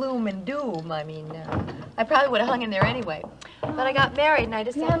exactly gloom and doom. I mean, I probably would have hung in there anyway. But I got married and I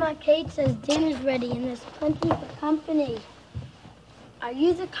decided... Grandma Kate says dinner's ready and there's plenty for company. Are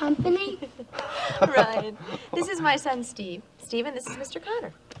you the company? Ryan, this is my son, Steve. Stephen, this is Mr.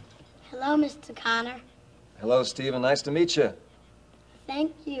 Connor. Hello, Mr. Connor. Hello, Stephen. Nice to meet you.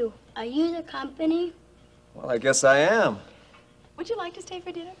 Thank you. Are you the company? Well, I guess I am. Would you like to stay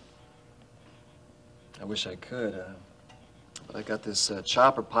for dinner? I wish I could. But I got this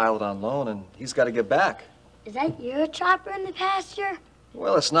chopper pilot on loan, and he's got to get back. Is that your chopper in the pasture?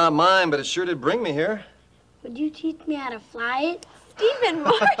 Well, it's not mine, but it sure did bring me here. Would you teach me how to fly it? Stephen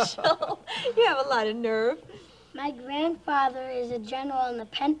Marshall, you have a lot of nerve. My grandfather is a general in the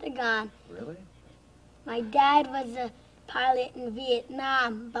Pentagon. Really? My dad was a pilot in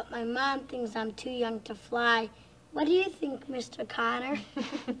Vietnam, but my mom thinks I'm too young to fly. What do you think, Mr. Connor?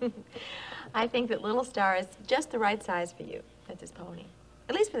 I think that Little Star is just the right size for you. That's his pony.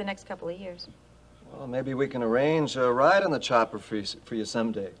 At least for the next couple of years. Well, maybe we can arrange a ride on the chopper for you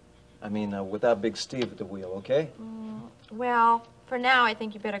someday. I mean, without Big Steve at the wheel, okay? Well, for now, I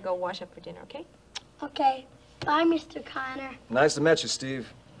think you better go wash up for dinner, okay? Okay. Bye, Mr. Connor. Nice to meet you,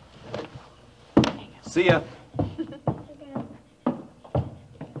 Steve. See ya.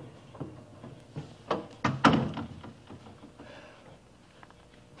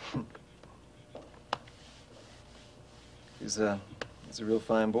 He's a real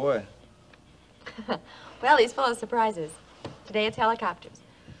fine boy. Well, he's full of surprises. Today it's helicopters.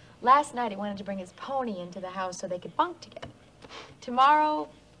 Last night he wanted to bring his pony into the house so they could bunk together. Tomorrow,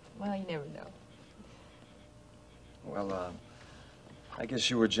 well, you never know. Well, I guess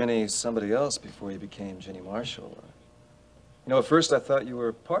you were Jenny somebody else before you became Jenny Marshall. You know, at first I thought you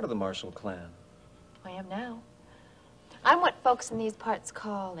were part of the Marshall clan. I am now. I'm what folks in these parts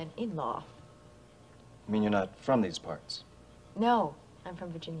call an in-law. I mean, you're not from these parts. No, I'm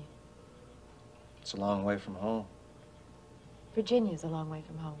from Virginia. It's a long way from home. Virginia's a long way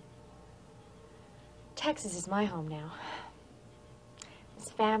from home. Texas is my home now. This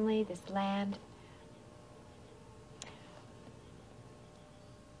family, this land.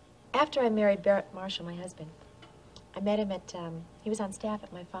 After I married Barrett Marshall, my husband, I met him at, he was on staff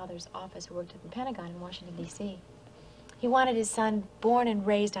at my father's office who worked at the Pentagon in Washington, D.C. He wanted his son born and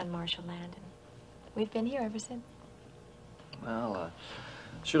raised on Marshall land, and we've been here ever since. Well,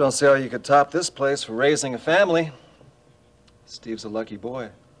 sure don't see how you could top this place for raising a family. Steve's a lucky boy.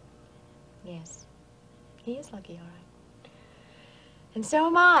 Yes, he is lucky, all right. And so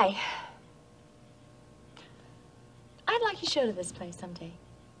am I. I'd like to show to this place someday.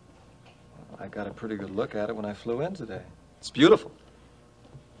 I got a pretty good look at it when I flew in today. It's beautiful.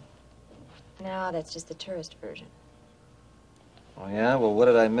 No, that's just the tourist version. Oh, yeah? Well, what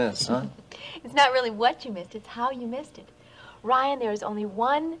did I miss, huh? It's not really what you missed, it's how you missed it. Ryan, there is only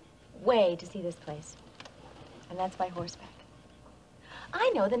one way to see this place, and that's by horseback. I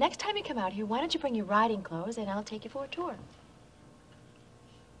know, the next time you come out here, why don't you bring your riding clothes and I'll take you for a tour.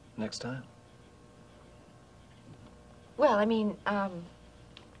 Next time? Well, I mean,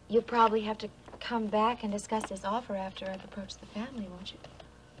 you'll probably have to come back and discuss this offer after I've approached the family, won't you?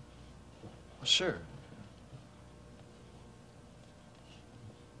 Well, sure.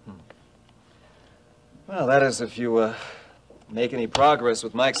 Well, that is if you make any progress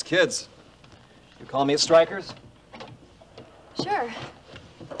with Mike's kids. You call me at Strikers? Sure.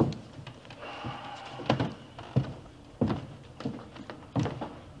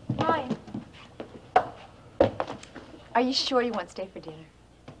 Ryan, are you sure you want to stay for dinner?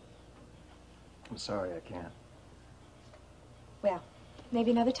 I'm sorry, I can't. Well,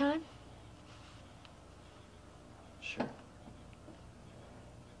 maybe another time? Sure.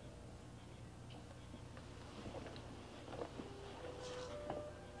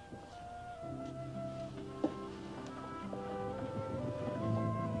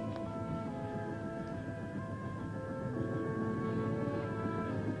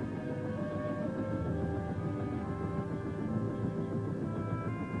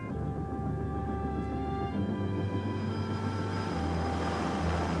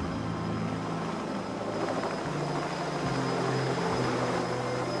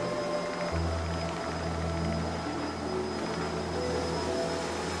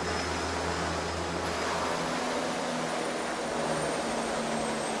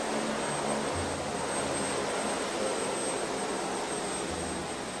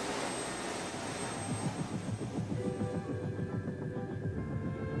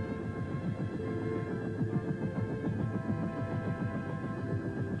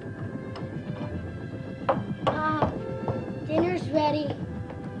 Dinner's ready.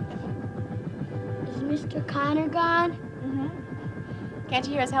 Is Mr. Connor gone? Mm-hmm. Can't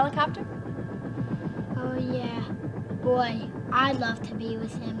you hear his helicopter? Oh, yeah. Boy, I'd love to be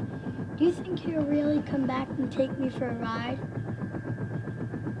with him. Do you think he'll really come back and take me for a ride?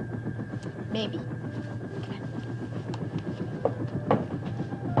 Maybe.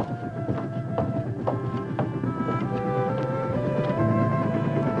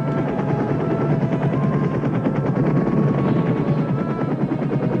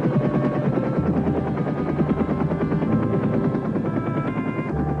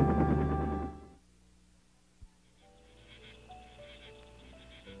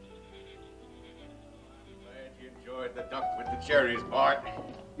 The duck with the cherries, Bart.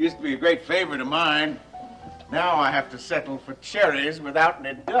 Used to be a great favorite of mine. Now I have to settle for cherries without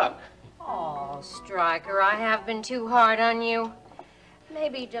any duck. Oh, Stryker, I have been too hard on you.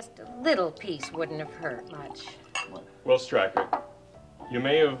 Maybe just a little piece wouldn't have hurt much. Well, Stryker, you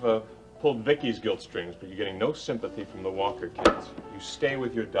may have pulled Vicky's guilt strings, but you're getting no sympathy from the Walker kids. You stay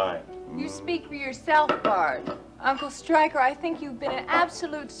with your diet. You speak for yourself, Bart. Uncle Stryker, I think you've been an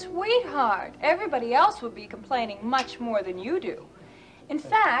absolute sweetheart. Everybody else would be complaining much more than you do. In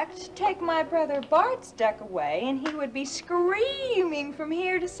fact, take my brother Bart's duck away, and he would be screaming from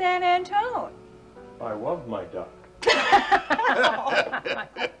here to San Antone. I love my duck.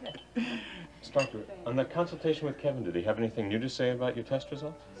 Stryker, on that consultation with Kevin, did he have anything new to say about your test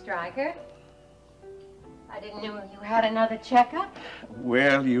results? Stryker? I didn't know you had another checkup.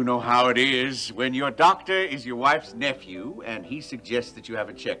 Well, you know how it is. When your doctor is your wife's nephew and he suggests that you have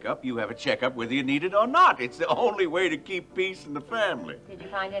a checkup, you have a checkup whether you need it or not. It's the only way to keep peace in the family. Did you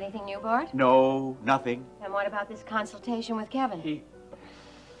find anything new, Bart? No, nothing. And what about this consultation with Kevin?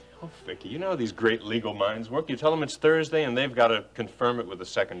 Oh, Vicky, you know how these great legal minds work. You tell them it's Thursday, and they've got to confirm it with a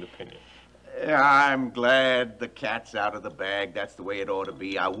second opinion. I'm glad the cat's out of the bag. That's the way it ought to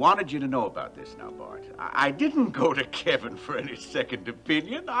be. I wanted you to know about this now, Bart. I didn't go to Kevin for any second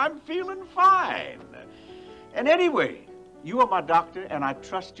opinion. I'm feeling fine. And anyway, you are my doctor, and I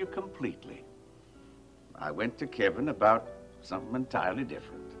trust you completely. I went to Kevin about something entirely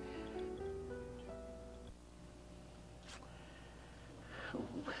different.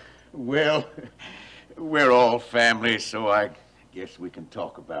 Well, we're all family, so I guess we can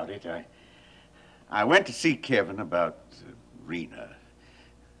talk about it. I went to see Kevin about Rena,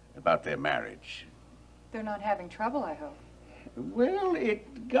 about their marriage. They're not having trouble, I hope. Well,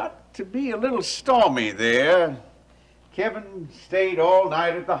 it got to be a little stormy there. Kevin stayed all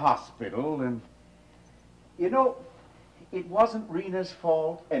night at the hospital, and, you know, it wasn't Rena's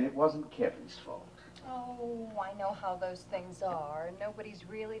fault, and it wasn't Kevin's fault. Oh, I know how those things are. Nobody's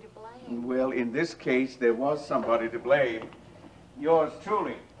really to blame. Well, in this case, there was somebody to blame. Yours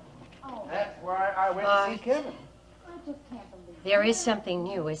truly. Oh. That's why I went to see Kevin. I just can't believe it. There is something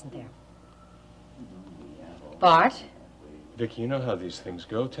new, isn't there? Bart? Vicky, you know how these things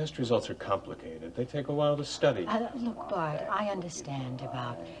go. Test results are complicated. They take a while to study. Look, Bart, I understand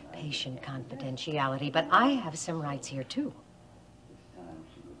about patient confidentiality, but I have some rights here, too.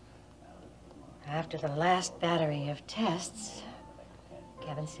 After the last battery of tests,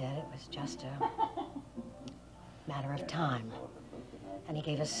 Kevin said it was just a matter of time. And he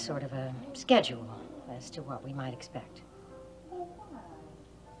gave us sort of a schedule as to what we might expect.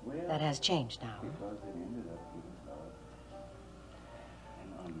 That has changed now.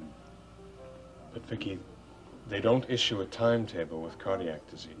 But, Vicky, they don't issue a timetable with cardiac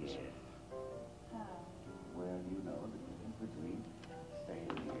disease.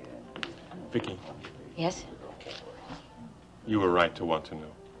 Vicky. Yes? You were right to want to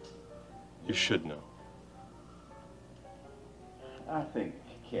know. You should know. I think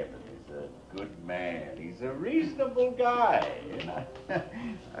Kevin is a good man. He's a reasonable guy. And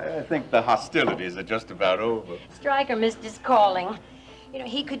I think the hostilities are just about over. Stryker missed his calling. You know,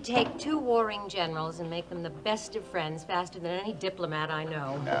 he could take two warring generals and make them the best of friends faster than any diplomat I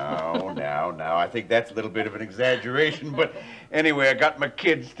know. No. I think that's a little bit of an exaggeration. But anyway, I got my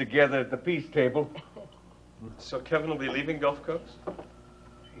kids together at the peace table. So Kevin will be leaving Gulf Coast?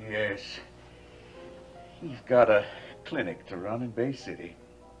 Yes. He's got a clinic to run in Bay City.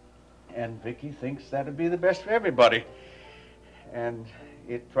 And Vicky thinks that'd be the best for everybody. And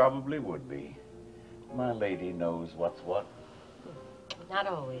it probably would be. My lady knows what's what. Not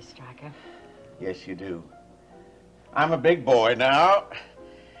always, Stryker. Yes, you do. I'm a big boy now.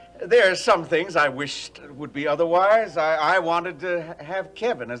 There are some things I wished would be otherwise. I wanted to have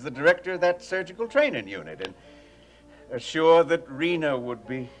Kevin as the director of that surgical training unit and assure that Rena would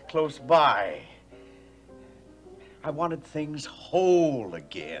be close by. I wanted things whole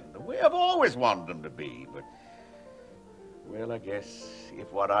again, the way I've always wanted them to be. But, well, I guess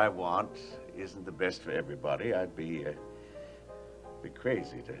if what I want isn't the best for everybody, I'd be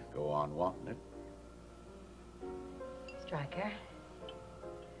crazy to go on wanting it. Stryker,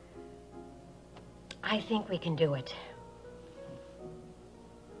 I think we can do it.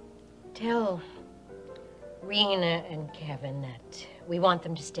 Tell Rena and Kevin that we want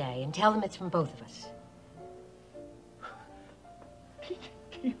them to stay, and tell them it's from both of us.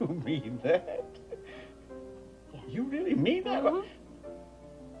 You mean that? Yes. You really mean that? Mm-hmm.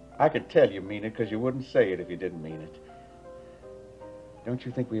 I could tell you mean it because you wouldn't say it if you didn't mean it. Don't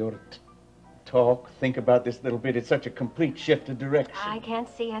you think we ought to talk, think about this a little bit? It's such a complete shift of direction. I can't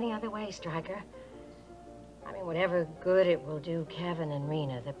see any other way, Stryker. I mean, whatever good it will do Kevin and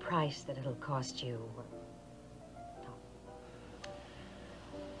Rena, the price that it'll cost you,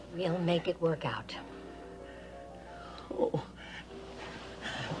 we'll make it work out. Oh.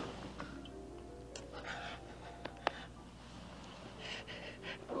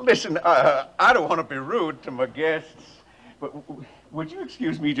 Listen, I don't want to be rude to my guests, but would you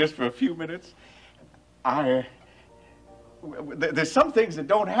excuse me just for a few minutes? There's some things that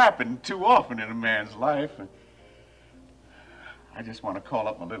don't happen too often in a man's life. And I just want to call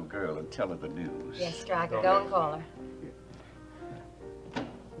up my little girl and tell her the news. Yes, Stryker, go and call her.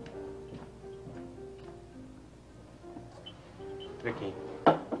 Vicky,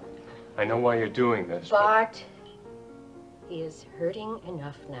 I know why you're doing this. Bart, he is hurting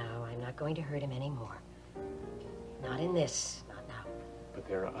enough now. I'm not going to hurt him anymore. Not in this. Not now. But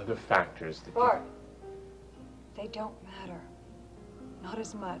there are other factors that... Bart, they don't matter. Not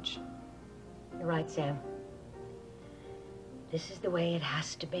as much. You're right, Sam. This is the way it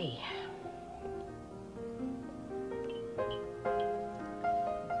has to be.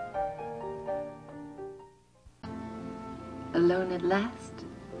 Alone at last?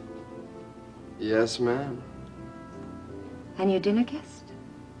 Yes, ma'am. And your dinner guest?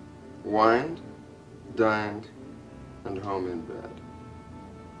 Wined, dined, and home in bed.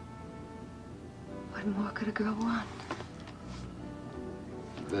 What more could a girl want?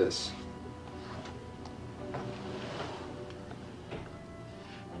 This.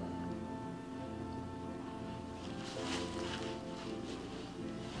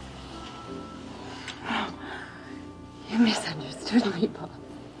 You misunderstood me, Bob.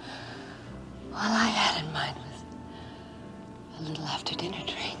 All I had in mind was a little after-dinner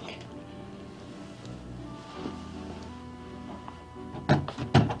drink.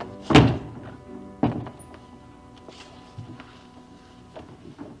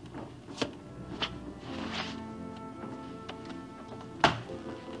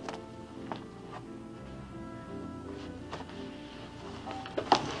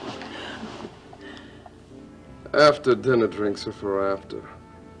 After dinner drinks are for after.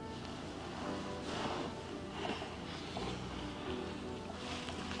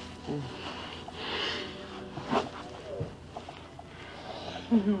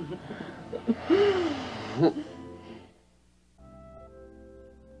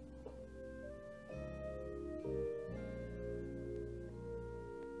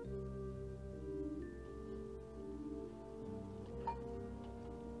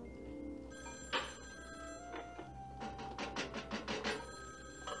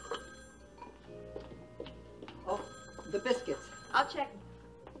 The biscuits. I'll check.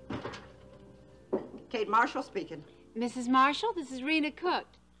 Kate Marshall speaking. Mrs. Marshall, this is Rena Cook.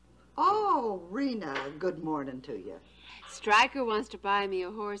 Oh, Rena, good morning to you. Stryker wants to buy me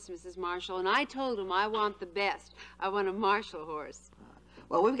a horse, Mrs. Marshall, and I told him I want the best. I want a Marshall horse.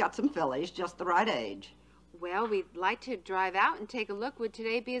 Well, we've got some fillies, just the right age. Well, we'd like to drive out and take a look. Would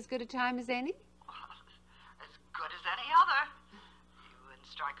today be as good a time as any? As good as any other. You and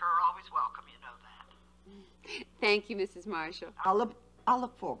Stryker are always welcome, you know that. Thank you, Mrs. Marshall. I'll look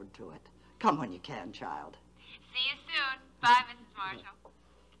forward to it. Come when you can, child. See you soon. Bye, Mrs. Marshall.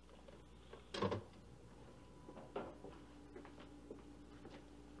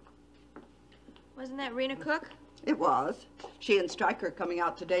 Wasn't that Rena Cook? It was. She and Stryker are coming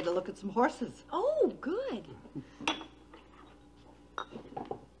out today to look at some horses. Oh, good.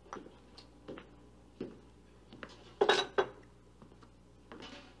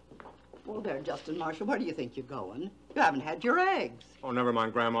 Well, there, Justin Marshall, where do you think you're going? You haven't had your eggs. Oh, never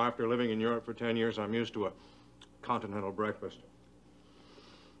mind, Grandma. After living in Europe for 10 years, I'm used to a continental breakfast.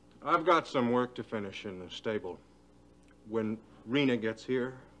 I've got some work to finish in the stable. When Rena gets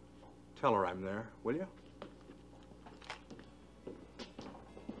here, tell her I'm there, will you?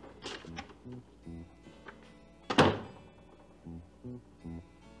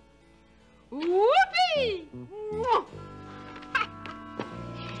 Whoopee!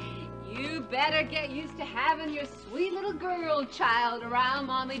 You better get used to having your sweet little girl child around,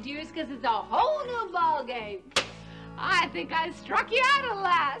 Mommy dears, because it's a whole new ball game. I think I struck you out at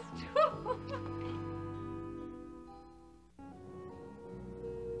last. Oh,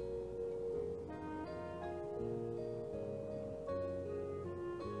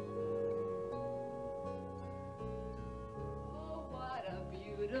 what a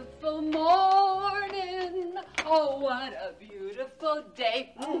beautiful morning. Oh, what a beautiful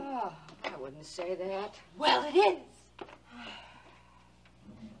day. Oh, I wouldn't say that. Well, it is.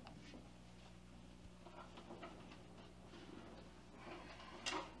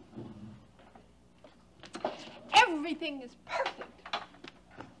 Everything is perfect.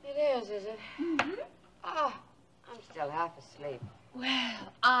 It is it? Mm-hmm. Oh, I'm still half asleep.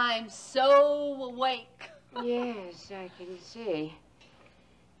 Well, I'm so awake. Yes, I can see.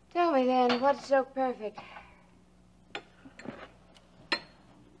 Tell me then, what's so perfect?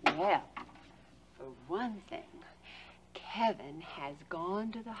 Well, for one thing, Kevin has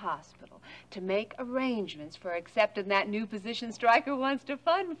gone to the hospital to make arrangements for accepting that new position Stryker wants to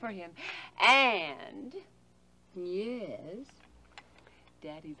fund for him. And, yes,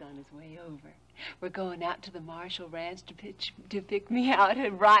 Daddy's on his way over. We're going out to the Marshall Ranch to pick me out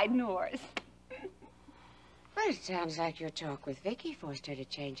a riding horse. Well, it sounds like your talk with Vicky forced her to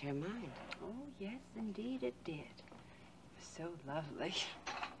change her mind. Oh, yes, indeed it did. It was so lovely.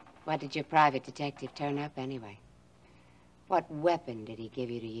 What did your private detective turn up anyway? What weapon did he give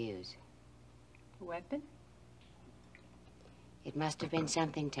you to use? A weapon? It must have been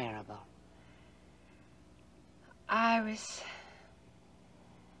something terrible. Iris,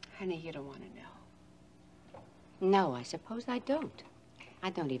 honey, you don't want to know. No, I suppose I don't. I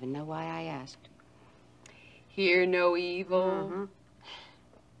don't even know why I asked. Hear no evil. Mm-hmm.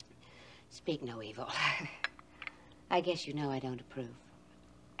 Speak no evil. I guess you know I don't approve.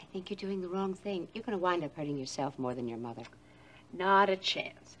 I think you're doing the wrong thing. You're going to wind up hurting yourself more than your mother. Not a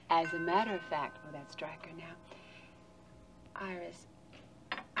chance. As a matter of fact, oh, that's Stryker now. Iris,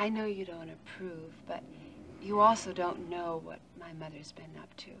 I know you don't approve, but you also don't know what my mother's been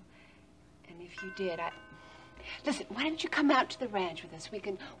up to. And if you did, Listen, why don't you come out to the ranch with us? We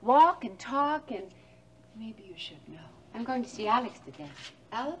can walk and talk, and maybe you should know. I'm going to see Alex today.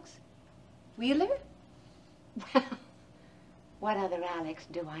 Alex? Wheeler? What other Alex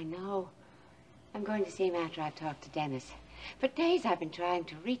do I know? I'm going to see him after I've talked to Dennis. For days I've been trying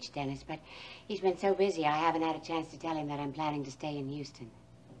to reach Dennis, but he's been so busy I haven't had a chance to tell him that I'm planning to stay in Houston.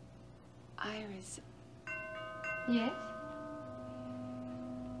 Iris. Yes?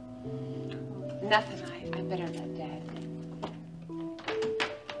 Nothing. I better let Dad.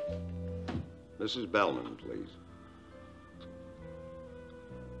 Mrs. Bellman, please.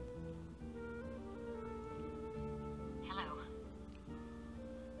 Hello.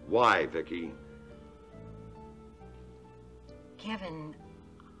 Why, Vicky? Kevin,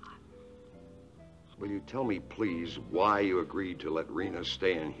 Will you tell me, please, why you agreed to let Rena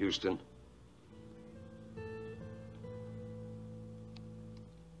stay in Houston?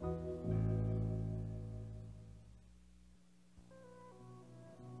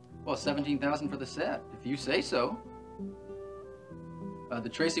 Well, $17,000 for the set, if you say so. The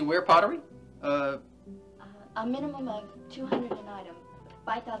Tracy Ware pottery? A minimum of 200 an item,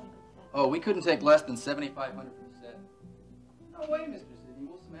 5,000 for the set. Oh, we couldn't take less than $7,500 for the set. No way, Mr. Sidney.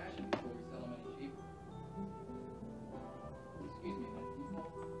 We'll smash them before we sell them any cheaper. Excuse me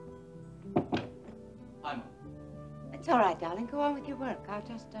a minute. I'm... it's all right, darling. Go on with your work. I'll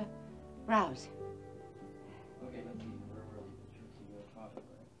just, browse. Okay, let's see. Where were we? Tracy Ware pottery.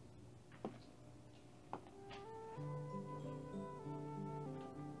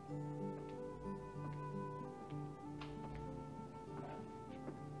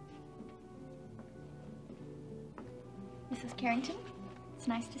 Mrs. Carrington, it's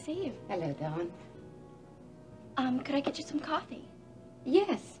nice to see you. Hello, Dawn. Could I get you some coffee?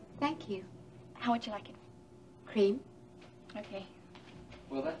 Yes, thank you. How would you like it? Cream? Okay.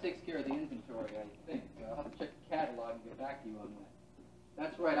 Well, that takes care of the inventory, I think. I'll have to check the catalog and get back to you on that.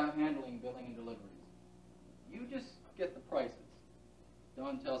 That's right, I'm handling billing and deliveries. You just get the prices.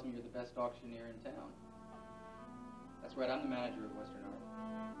 Dawn tells me you're the best auctioneer in town. That's right, I'm the manager of Western Art.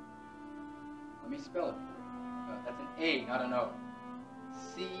 Let me spell it for you. That's an A, not an O.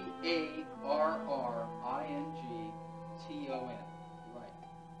 C-A-R-R-I-N-G-T-O-N. Right.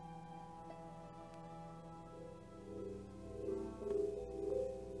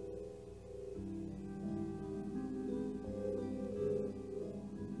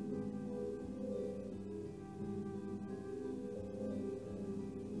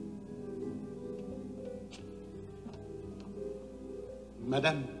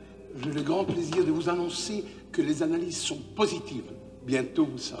 Madame, j'ai le grand plaisir de vous annoncer que les analyses sont positives. Bientôt,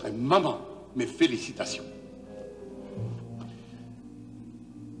 vous serez maman. Mes félicitations.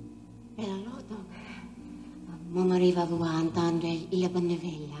 Et alors, donc, mon mari va vouloir entendre la bonne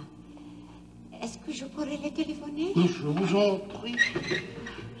nouvelle. Est-ce que je pourrais le téléphoner? Je vous en prie.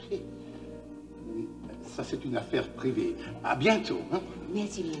 Ça, c'est une affaire privée. À bientôt. Hein?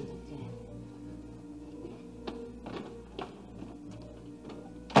 Merci bien, docteur.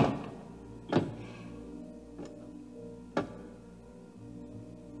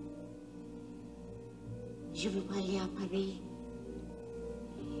 Je veux aller à Paris.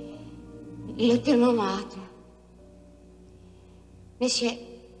 Le thermomètre. Monsieur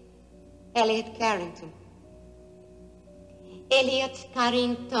Elliot Carrington. Elliot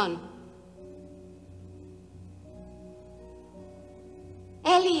Carrington.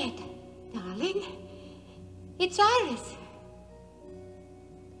 Elliot, darling. It's Iris.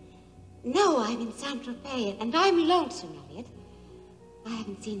 No, I'm in Saint-Tropez, and I'm lonesome, Elliot. I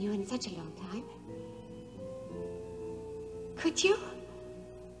haven't seen you in such a long time. Could you?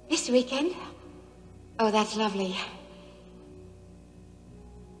 This weekend? Oh, that's lovely.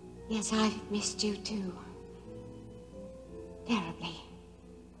 Yes, I've missed you too. Terribly.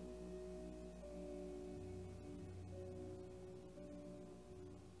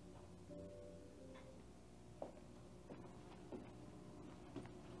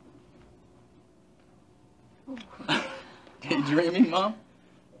 Daydreaming, Mom?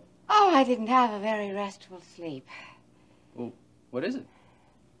 Oh, I didn't have a very restful sleep. Well, What is it?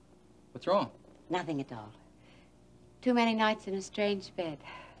 What's wrong? Nothing at all. Too many nights in a strange bed.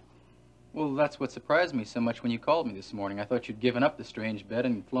 Well, that's what surprised me so much when you called me this morning. I thought you'd given up the strange bed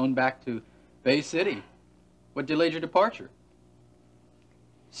and flown back to Bay City. What delayed your departure?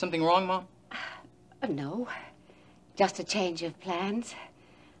 Something wrong, Mom? No, just a change of plans.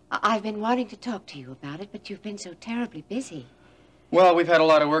 I've been wanting to talk to you about it, but you've been so terribly busy. Well, we've had a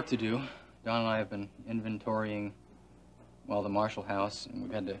lot of work to do. Don and I have been inventorying, well, the Marshall House, and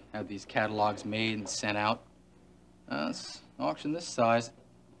we've had to have these catalogs made and sent out. It's an auction this size.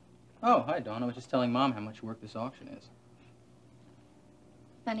 Oh, hi, Don. I was just telling Mom how much work this auction is.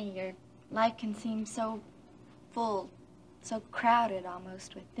 Funny, your life can seem so full, so crowded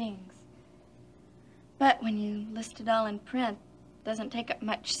almost with things. But when you list it all in print, it doesn't take up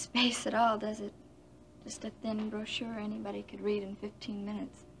much space at all, does it? Just a thin brochure anybody could read in 15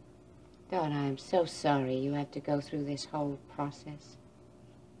 minutes. Dawn, I'm so sorry you have to go through this whole process.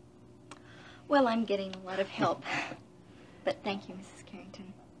 Well, I'm getting a lot of help. But thank you, Mrs.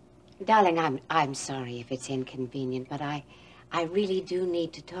 Carrington. Darling, I'm sorry if it's inconvenient, but I really do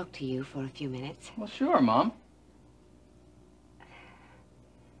need to talk to you for a few minutes. Well, sure, Mom.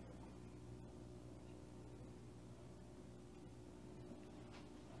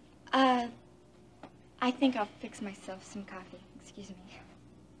 I think I'll fix myself some coffee. Excuse me.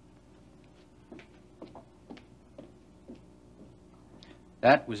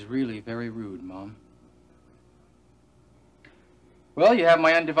 That was really very rude, Mom. Well, you have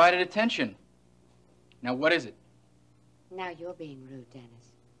my undivided attention. Now, what is it? Now you're being rude, Dennis.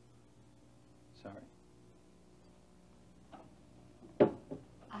 Sorry.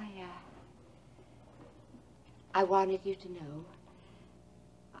 I wanted you to know,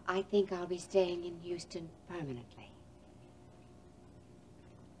 I think I'll be staying in Houston permanently.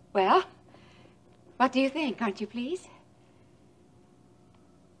 Well, what do you think? Aren't you pleased?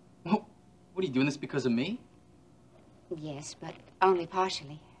 What are you doing this because of me? Yes, but only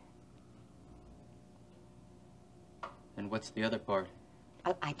partially. And what's the other part?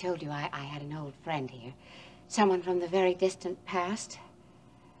 I told you I had an old friend here. Someone from the very distant past.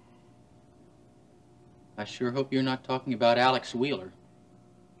 I sure hope you're not talking about Alex Wheeler.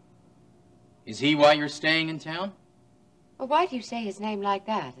 Is he why you're staying in town? Well, why do you say his name like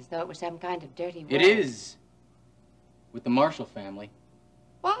that, as though it was some kind of dirty word? It is. With the Marshall family.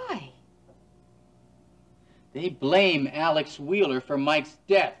 Why? They blame Alex Wheeler for Mike's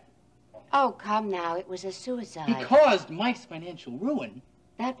death. Oh, come now. It was a suicide. He caused Mike's financial ruin.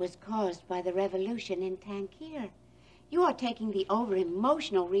 That was caused by the revolution in Tankir. You are taking the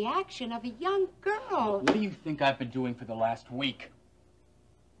over-emotional reaction of a young girl. What do you think I've been doing for the last week?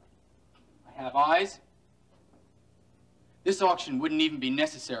 I have eyes. This auction wouldn't even be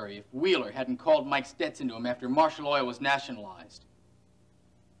necessary if Wheeler hadn't called Mike's debts into him after Marshall Oil was nationalized.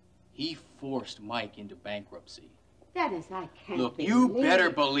 He forced Mike into bankruptcy. Dennis, I can't Look, believe you better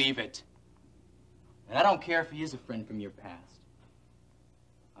it. believe it. And I don't care if he is a friend from your past.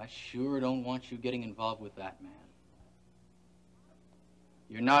 I sure don't want you getting involved with that man.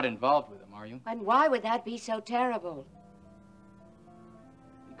 You're not involved with him, are you? And why would that be so terrible?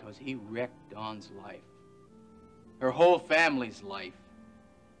 Because he wrecked Dawn's life. Her whole family's life.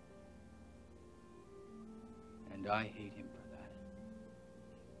 And I hate him for that.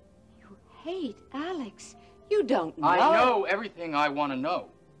 You hate Alex. You don't know. I know everything I want to know.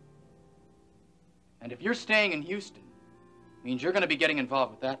 And if you're staying in Houston, it means you're going to be getting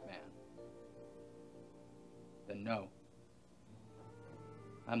involved with that man. Then no.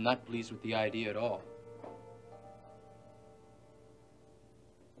 I'm not pleased with the idea at all.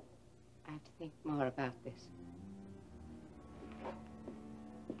 I have to think more about this.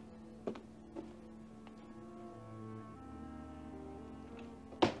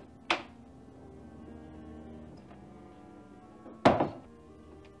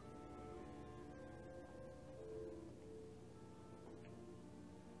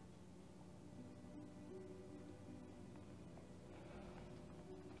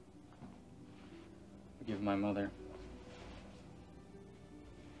 Forgive my mother.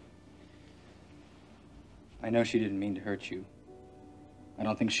 I know she didn't mean to hurt you. I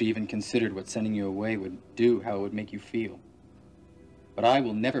don't think she even considered what sending you away would do, how it would make you feel. But I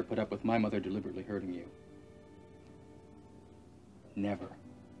will never put up with my mother deliberately hurting you. Never.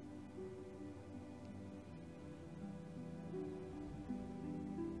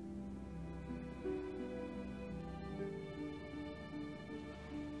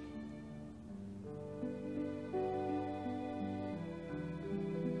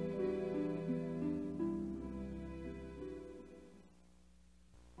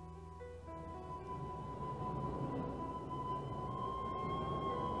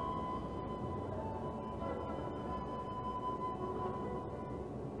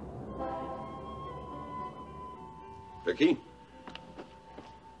 Vicky?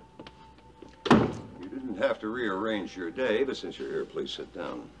 You didn't have to rearrange your day, but since you're here, please sit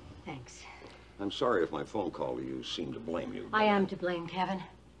down. Thanks. I'm sorry if my phone call to you seemed to blame you. I am to blame, Kevin.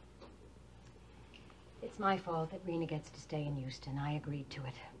 It's my fault that Rena gets to stay in Houston. I agreed to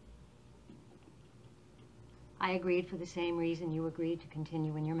it. I agreed for the same reason you agreed to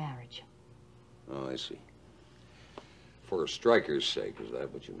continue in your marriage. Oh, I see. For Stryker's sake, is that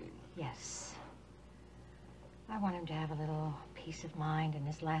what you mean? Yes. I want him to have a little peace of mind in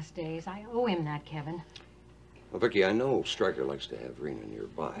his last days. I owe him that, Kevin. Well, Vicky, I know Stryker likes to have Rena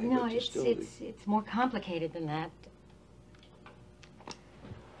nearby. No, but it's more complicated than that.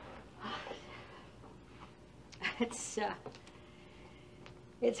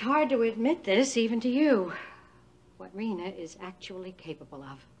 It's hard to admit this, even to you. What Rena is actually capable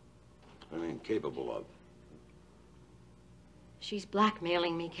of. I mean, capable of. She's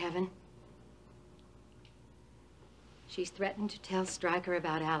blackmailing me, Kevin. She's threatened to tell Stryker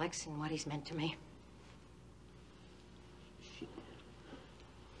about Alex and what he's meant to me.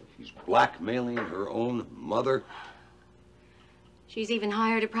 She's blackmailing her own mother? She's even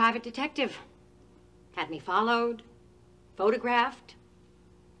hired a private detective. Had me followed, photographed.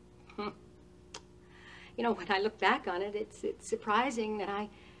 You know, when I look back on it, it's surprising that I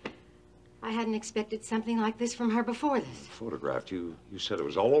hadn't expected something like this from her before this. Photographed. You said it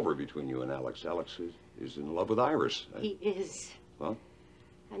was all over between you and Alex. Alex is in love with Iris. He is. Well?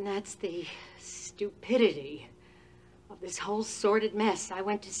 And that's the stupidity of this whole sordid mess. I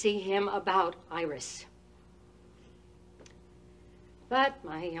went to see him about Iris. But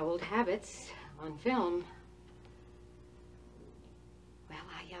my old habits on film, well,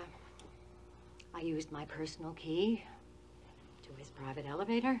 I used my personal key to his private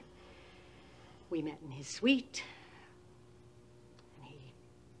elevator. We met in his suite, and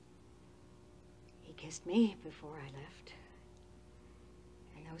he kissed me before I left.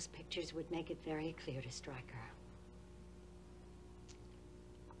 And those pictures would make it very clear to Stryker.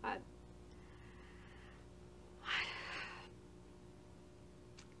 I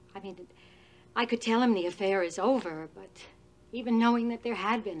mean, I could tell him the affair is over, but even knowing that there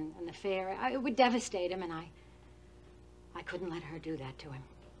had been an affair, it would devastate him, and I couldn't let her do that to him.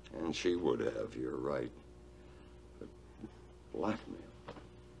 And she would have, you're right. But blackmail.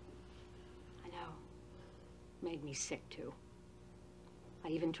 I know. Made me sick, too. I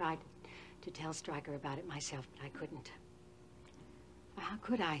even tried to tell Stryker about it myself, but I couldn't. How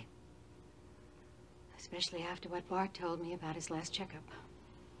could I? Especially after what Bart told me about his last checkup.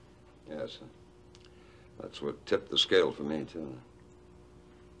 Yes. That's what tipped the scale for me, too.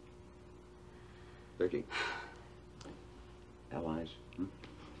 Vicky? Allies?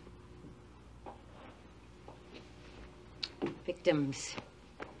 Victims.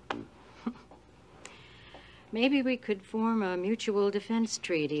 Maybe we could form a mutual defense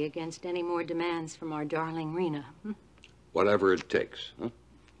treaty against any more demands from our darling Rena. Whatever it takes, huh?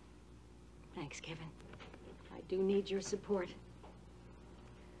 Thanks, Kevin. I do need your support.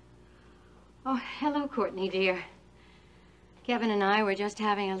 Oh, hello, Courtney, dear. Kevin and I were just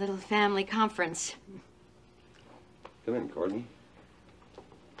having a little family conference. Come in, Courtney.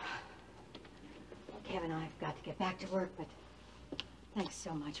 Kevin, I've got to get back to work, but thanks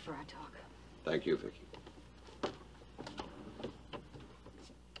so much for our talk. Thank you, Vicky.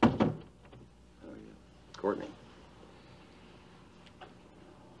 Courtney.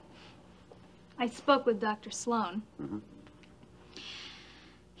 I spoke with Dr. Sloan. Mm-hmm.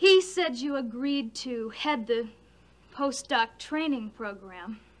 He said you agreed to head the postdoc training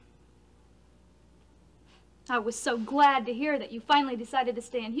program. I was so glad to hear that you finally decided to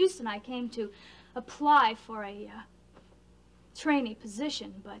stay in Houston. I came to apply for a trainee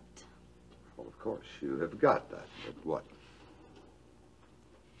position, but... Well, of course, you have got that. But what?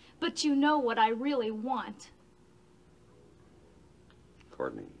 But you know what I really want.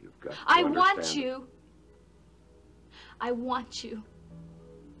 Courtney, you've got to I understand. want you. I want you.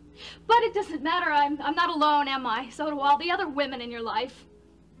 But it doesn't matter. I'm not alone, am I? So do all the other women in your life.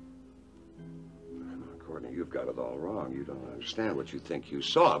 Courtney, you've got it all wrong. You don't understand what you think you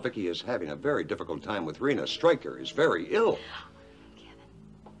saw. Vicky is having a very difficult time with Rena. Stryker is very ill.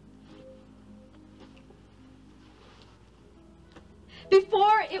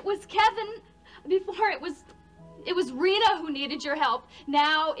 Before it was Kevin, before it was Rena who needed your help.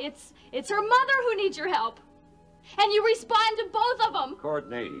 Now it's her mother who needs your help. And you respond to both of them.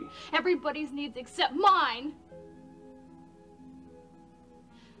 Courtney. Everybody's needs except mine.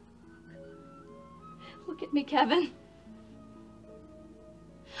 Look at me, Kevin.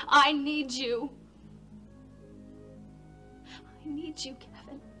 I need you. I need you,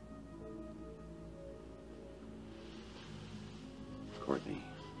 Kevin.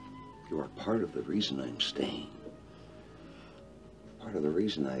 You are part of the reason I'm staying. Part of the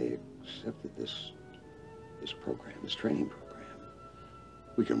reason I accepted this program, this training program.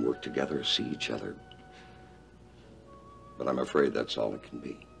 We can work together, see each other. But I'm afraid that's all it can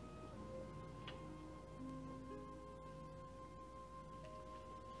be.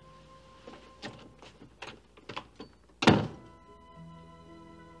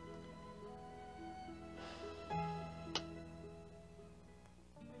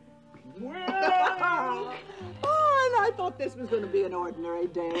 Oh, and I thought this was going to be an ordinary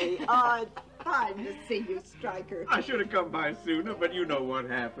day. Oh, it's fine to see you, Stryker. I should have come by sooner, but you know what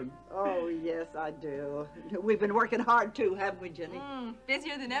happened. Oh, yes, I do. We've been working hard, too, haven't we, Jenny?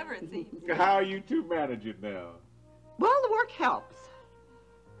 Busier than ever, it seems. How are you two managing now? Well, the work helps.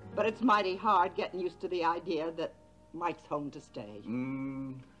 But it's mighty hard getting used to the idea that Mike's home to stay.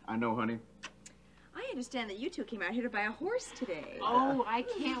 I know, honey. I understand that you two came out here to buy a horse today. Oh, I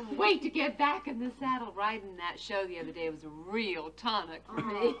can't wait to get back in the saddle. Riding that show the other day was a real tonic for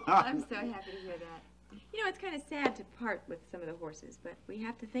me. I'm so happy to hear that. You know, it's kind of sad to part with some of the horses, but we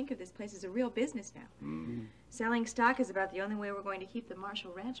have to think of this place as a real business now. Selling stock is about the only way we're going to keep the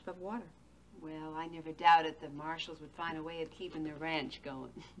Marshall Ranch above water. Well, I never doubted the Marshalls would find a way of keeping the ranch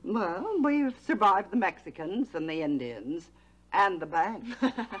going. Well, we've survived the Mexicans and the Indians and the bank.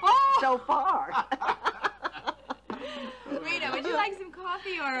 So far. Rita, would you like some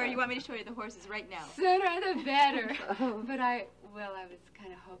coffee, or you want me to show you the horses right now? Sooner the better. But I was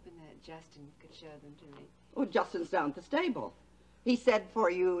kind of hoping that Justin could show them to me. Well, Justin's down at the stable. He said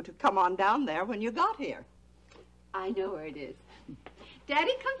for you to come on down there when you got here. I know where it is.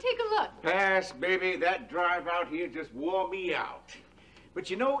 Daddy, come take a look. Pass, baby. That drive out here just wore me out. But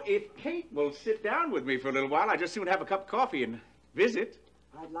you know, if Kate will sit down with me for a little while, I'd just soon have a cup of coffee and visit.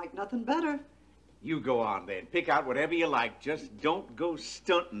 I'd like nothing better. You go on then. Pick out whatever you like. Just don't go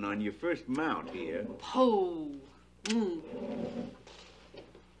stunting on your first mount here. Oh.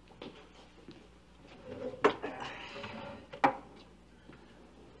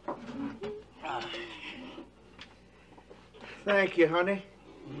 Thank you, honey.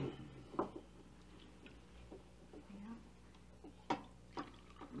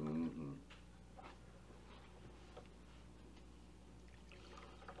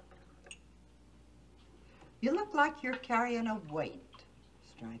 You look like you're carrying a weight,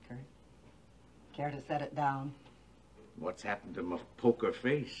 Stryker. Care to set it down? What's happened to my poker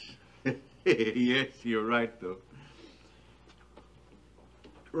face? Yes, you're right, though.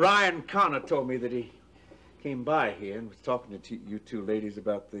 Ryan Connor told me that he came by here and was talking to you two ladies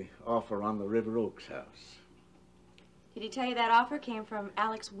about the offer on the River Oaks house. Did he tell you that offer came from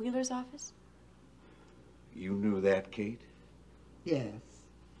Alex Wheeler's office? You knew that, Kate? Yes.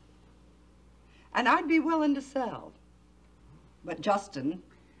 And I'd be willing to sell. But Justin...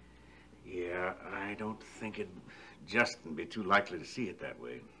 Yeah, I don't think Justin be too likely to see it that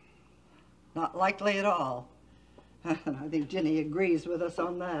way. Not likely at all. I think Ginny agrees with us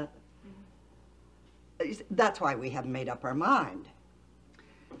on that. That's why we haven't made up our mind.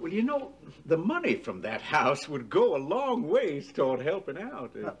 Well, you know, the money from that house would go a long ways toward helping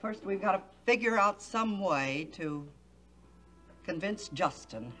out. But first we've got to figure out some way to convince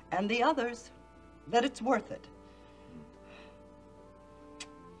Justin and the others that it's worth it.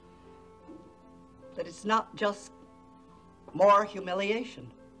 That it's not just more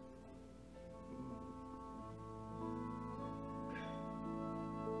humiliation.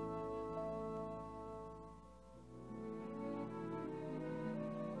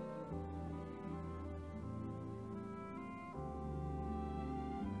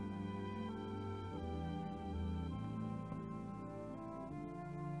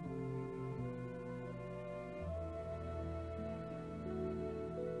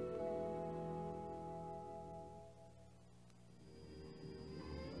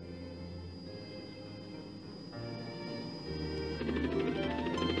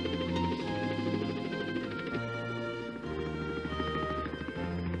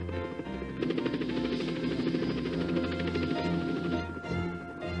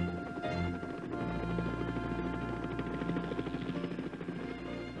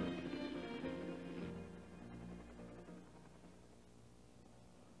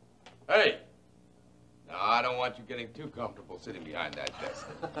 Hey! No, I don't want you getting too comfortable sitting behind that desk.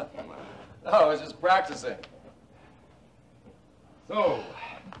 Come on. No, I was just practicing. So,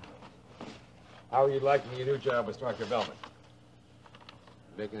 how are you liking your new job with Stryker Veltman?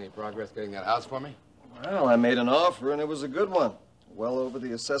 Making any progress getting that house for me? Well, I made an offer, and it was a good one. Well over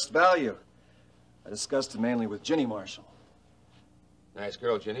the assessed value. I discussed it mainly with Ginny Marshall. Nice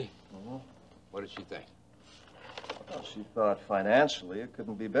girl, Ginny. What did she think? Well, she thought financially it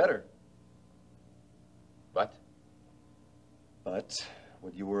couldn't be better. But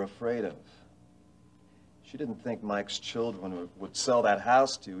what you were afraid of. She didn't think Mike's children would sell that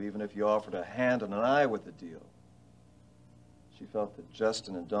house to you, even if you offered a hand and an eye with the deal. She felt that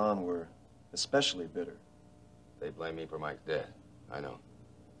Justin and Dawn were especially bitter. They blame me for Mike's death. I know.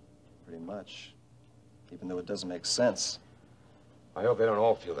 Pretty much. Even though it doesn't make sense. I hope they don't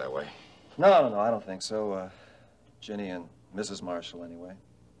all feel that way. No, I don't think so. Ginny and Mrs. Marshall, anyway.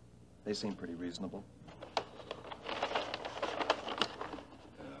 They seem pretty reasonable.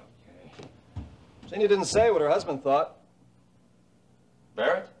 Okay. Ginny didn't say what her husband thought.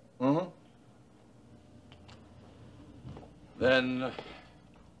 Barrett? Mm-hmm. Then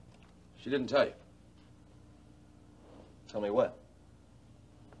she didn't tell you. Tell me what?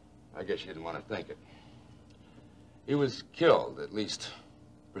 I guess she didn't want to think it. He was killed, at least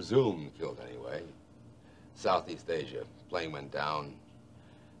presumed killed anyway. Southeast Asia. Plane went down,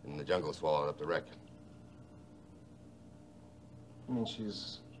 and the jungle swallowed up the wreck. You mean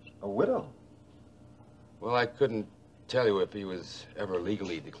she's a widow? Well, I couldn't tell you if he was ever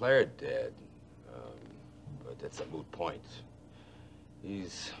legally declared dead, but that's a moot point.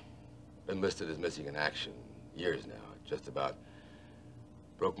 He's been listed as missing in action years now. It just about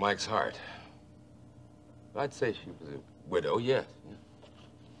broke Mike's heart. I'd say she was a widow, yes.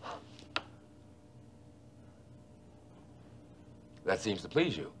 Yeah. That seems to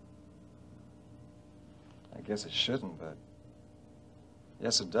please you. I guess it shouldn't, but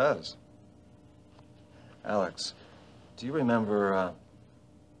yes, it does. Alex, do you remember,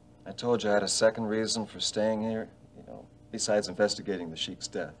 I told you I had a second reason for staying here, you know, besides investigating the Sheik's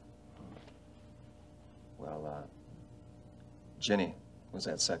death? Well, Ginny was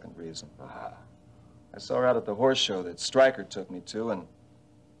that second reason. I saw her out at the horse show that Stryker took me to, and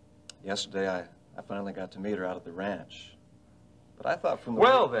yesterday I finally got to meet her out at the ranch. But I thought from the...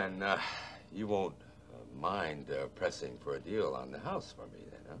 Well, then, you won't mind pressing for a deal on the house for me,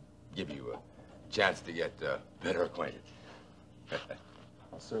 then, huh? Give you a chance to get better acquainted.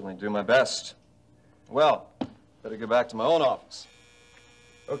 I'll certainly do my best. Well, better get back to my own office.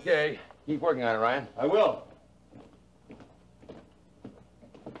 Okay. Keep working on it, Ryan. I will.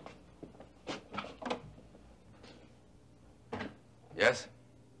 Yes?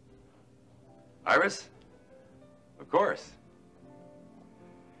 Iris? Of course.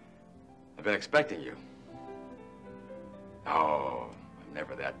 I've been expecting you. Oh, I'm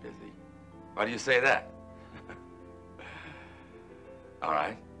never that busy. Why do you say that? All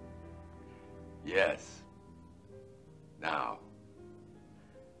right. Yes. Now.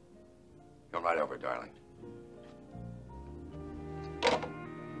 Come right over, darling.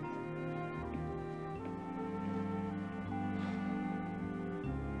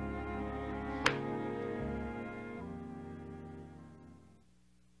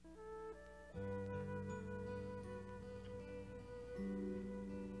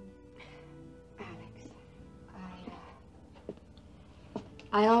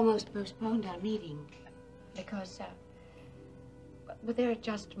 I almost postponed our meeting because, well, there are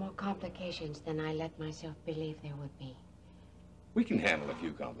just more complications than I let myself believe there would be. We can handle a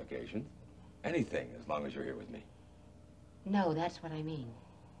few complications. Anything, as long as you're here with me. No, that's what I mean.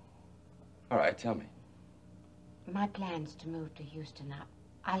 All right, tell me. My plans to move to Houston,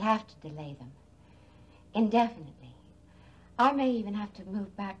 I'll have to delay them indefinitely. I may even have to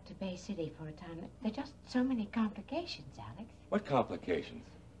move back to Bay City for a time. There are just so many complications, Alex. What complications?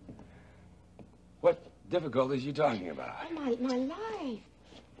 What difficulties are you talking about? Oh, my life.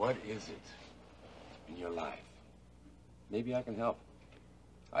 What is it in your life? Maybe I can help.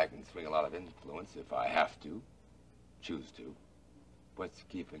 I can swing a lot of influence if I have to, choose to. What's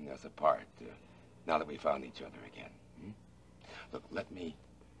keeping us apart now that we found each other again? Hmm? Look, let me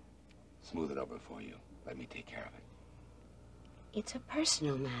smooth it over for you. Let me take care of it. It's a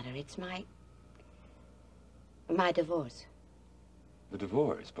personal matter. It's my divorce. The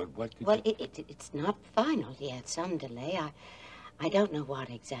divorce? But what could Well, you... it's not final yet. Some delay. I don't know what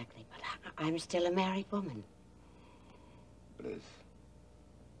exactly, but I'm still a married woman. But is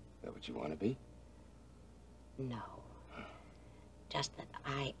that what you want to be? No. Just that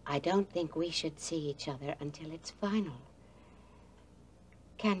I don't think we should see each other until it's final.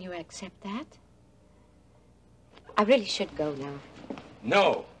 Can you accept that? I really should go now.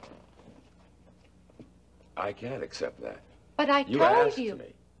 No. I can't accept that. But I You told asked you.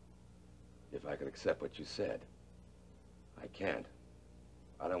 me if I could accept what you said. I can't.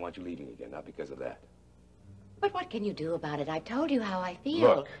 I don't want you leaving again, not because of that. But what can you do about it? I told you how I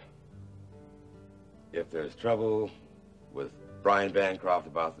feel. Look, if there's trouble with Brian Bancroft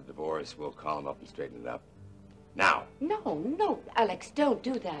about the divorce, we'll call him up and straighten it up. Now. No, Alex, don't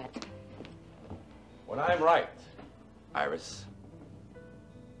do that. When I'm right, Iris,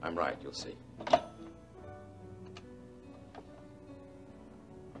 I'm right, you'll see.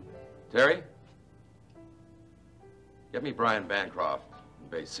 Terry? Get me Brian Bancroft in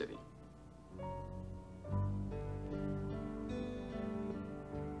Bay City.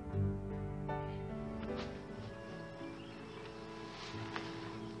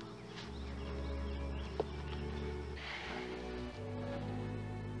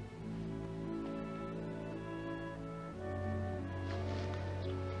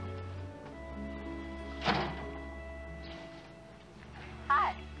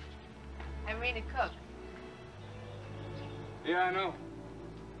 Hi. I'm Rena Cook. Yeah, I know.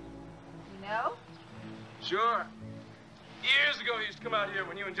 You know? Sure. Years ago, you used to come out here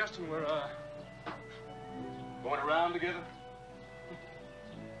when you and Justin were, going around together.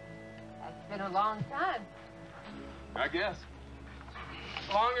 That's been a long time. I guess.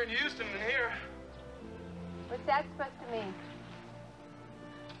 Longer in Houston than here. What's that supposed to mean?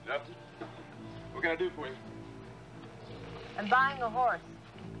 Nothing. What can I do for you? I'm buying a horse.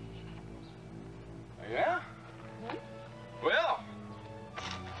 Yeah? Hmm? Well,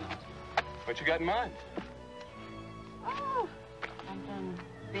 what you got in mind? Oh, something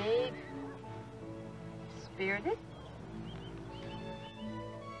big, spirited.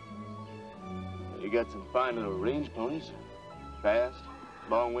 You got some fine little range ponies. Fast,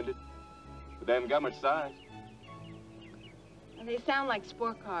 long-winded, but they haven't got much size. And they sound like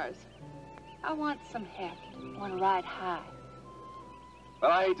sport cars. I want some heft. I want to ride high. Well,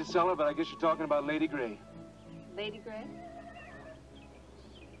 I hate to sell her, but I guess you're talking about Lady Gray. Lady Gray?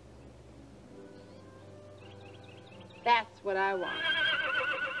 That's what I want.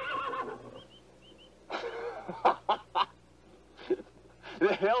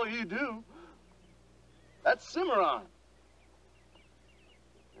 The hell you do? That's Cimarron.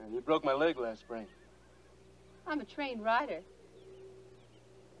 Yeah, you broke my leg last spring. I'm a trained rider.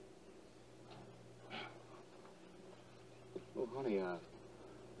 Oh, honey,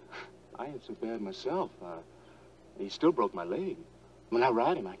 I ain't so bad myself. He still broke my leg. When I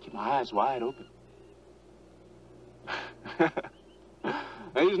ride him, I keep my eyes wide open.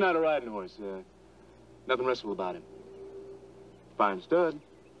 Now, he's not a riding horse. Nothing restful about him. Fine stud,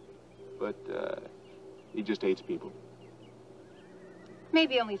 but he just hates people.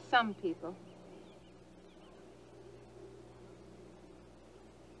 Maybe only some people.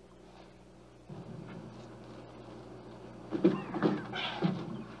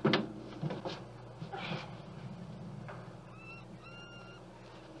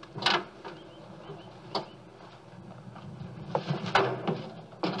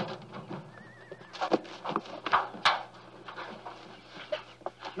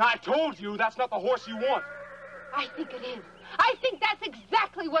 Now, I told you that's not the horse you want. I think it is. I think that's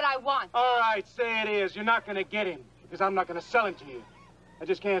exactly what I want. All right, say it is. You're not going to get him, because I'm not going to sell him to you. I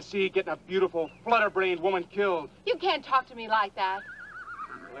just can't see you getting a beautiful, flutter-brained woman killed. You can't talk to me like that.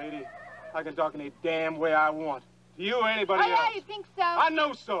 Lady, I can talk any damn way I want. To you or anybody else. Oh, yeah, you think so? I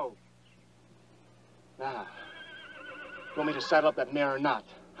know so. Now, you want me to saddle up that mare or not?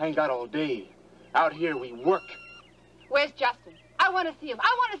 I ain't got all day. Out here, we work. Where's Justin? I want to see him.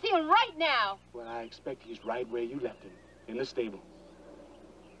 I want to see him right now. Well, I expect he's right where you left him, in the stable.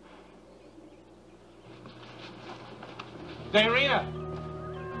 Hey, Rena.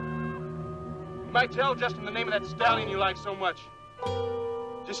 You might tell Justin the name of that stallion you like so much.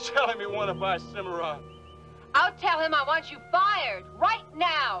 Just tell him you want to buy Cimarron. I'll tell him I want you fired right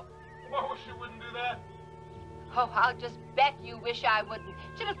now. I wish you wouldn't do that. Oh, I'll just bet you wish I wouldn't.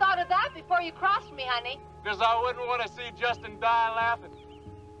 Should have thought of that before you crossed me, honey. Because I wouldn't want to see Justin die laughing.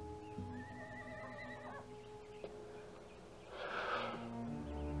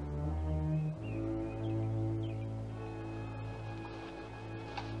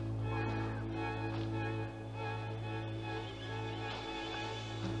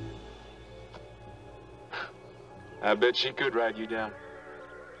 I bet she could ride you down.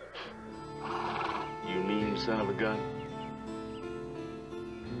 You mean son of a gun.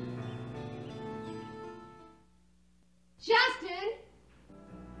 Justin!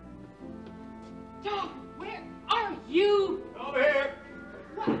 Oh, where are you? Over here.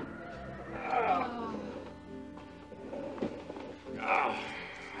 What?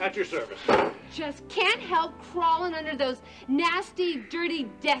 At your service. Just can't help crawling under those nasty, dirty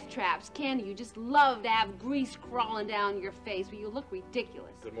death traps, can you? You just love to have grease crawling down your face, but you look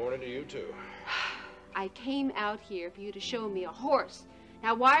ridiculous. Good morning to you, too. I came out here for you to show me a horse.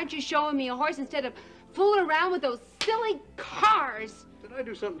 Now, why aren't you showing me a horse instead of fooling around with those silly cars? Did I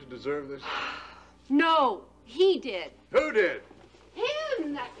do something to deserve this? No, he did. Who did?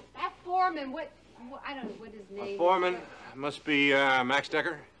 Him, that foreman, I don't know what his name is. Foreman must be Max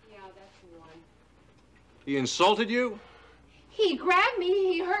Decker. He insulted you? He grabbed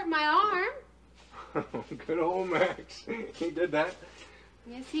me. He hurt my arm. Good old Max. He did that?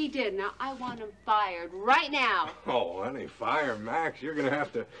 Yes, he did. Now, I want him fired right now. Oh, honey, fire Max. You're gonna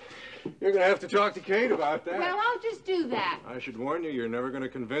have to talk to Kate about that. Well, I'll just do that. I should warn you, you're never gonna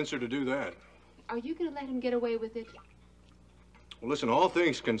convince her to do that. Are you going to let him get away with it? Well, listen, all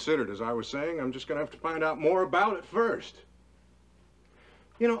things considered, as I was saying, I'm just gonna have to find out more about it first.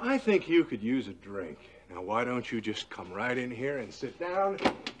 You know, I think you could use a drink. Now, why don't you just come right in here and sit down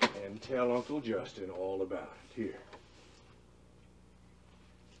and tell Uncle Justin all about it? Here.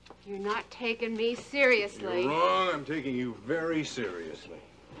 You're not taking me seriously. You're wrong. I'm taking you very seriously.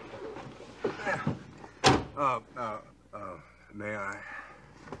 May I?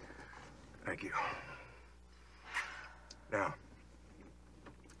 Thank you. Now,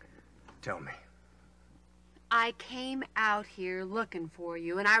 tell me. I came out here looking for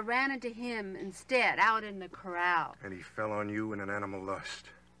you, and I ran into him instead, out in the corral. And he fell on you in an animal lust.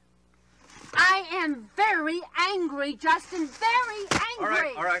 I am very angry, Justin, very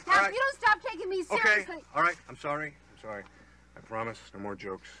angry. All right. Now, if you don't stop taking me seriously... Okay, all right, I'm sorry. I promise, no more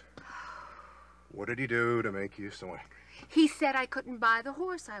jokes. What did he do to make you so angry? He said I couldn't buy the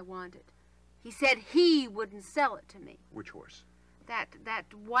horse I wanted. He said he wouldn't sell it to me. Which horse? That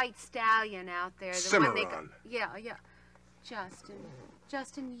white stallion out there. The Cimarron. one they yeah.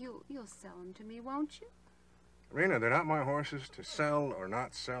 Justin, you'll sell him to me, won't you? Rena, they're not my horses to sell or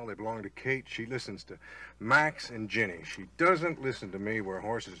not sell. They belong to Kate. She listens to Max and Ginny. She doesn't listen to me where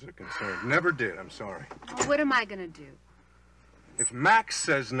horses are concerned. Never did, I'm sorry. Well, what am I going to do? If Max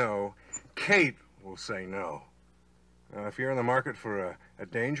says no, Kate will say no. If you're in the market for a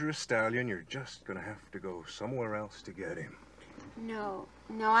dangerous stallion, you're just going to have to go somewhere else to get him. No,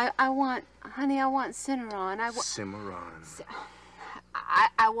 I want Cimarron. Cimarron.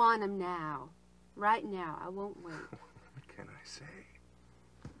 I want him now. Right now. I won't wait. What can I say?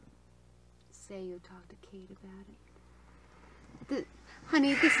 Say you'll talk to Kate about it.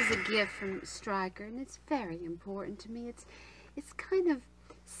 Honey, this is a gift from Stryker, and it's very important to me. It's kind of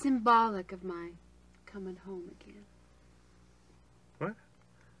symbolic of my coming home again. What?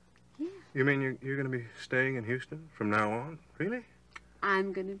 Yeah. You mean you're going to be staying in Houston from now on? Really?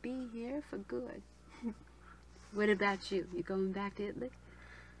 I'm going to be here for good. What about you? You going back to Italy?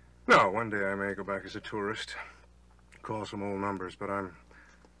 No, one day I may go back as a tourist, call some old numbers, but I'm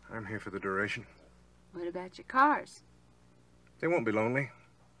here for the duration. What about your cars? They won't be lonely.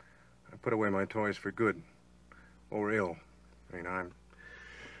 I put away my toys for good, or ill. I mean, I'm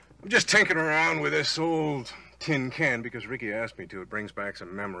just tinkering around with this old tin can because Ricky asked me to. It brings back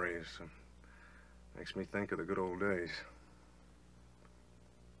some memories. Makes me think of the good old days.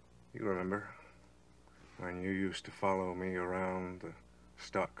 You remember when you used to follow me around the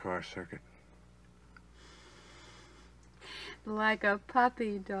stock car circuit? Like a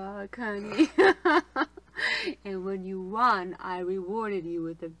puppy dog, honey. And when you won, I rewarded you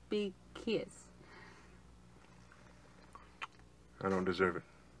with a big kiss. I don't deserve it.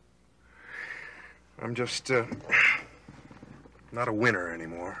 I'm just, not a winner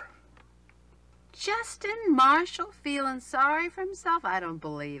anymore. Justin Marshall feeling sorry for himself? I don't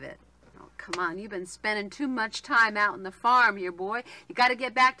believe it. Oh, come on, you've been spending too much time out on the farm here, boy. You got to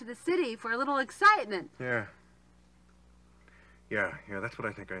get back to the city for a little excitement. Yeah, that's what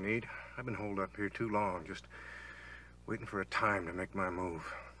I think I need. I've been holed up here too long, just waiting for a time to make my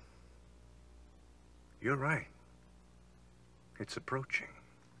move. You're right. It's approaching.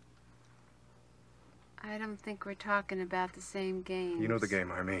 I don't think we're talking about the same game. You know the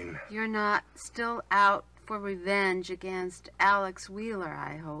game I mean. You're not still out for revenge against Alex Wheeler,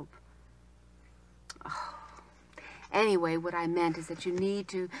 I hope. Oh. Anyway, what I meant is that you need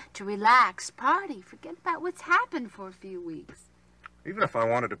to relax, party, forget about what's happened for a few weeks. Even if I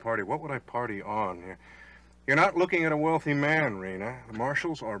wanted to party, what would I party on? You're not looking at a wealthy man, Rena. The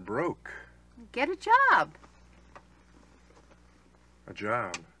Marshalls are broke. Get a job. A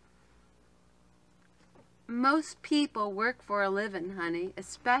job? Most people work for a living, honey,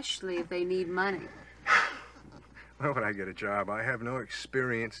 especially if they need money. Why would I get a job? I have no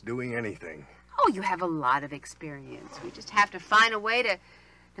experience doing anything. Oh, you have a lot of experience. We just have to find a way to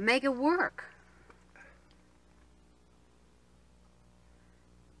make it work.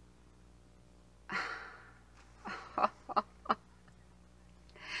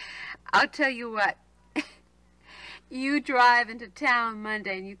 I'll tell you what. You drive into town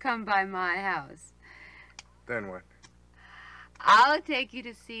Monday and you come by my house. Then what? I'll take you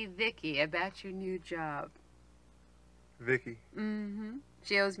to see Vicky about your new job. Vicky? Mm-hmm.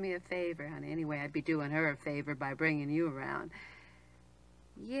 She owes me a favor, honey. Anyway, I'd be doing her a favor by bringing you around.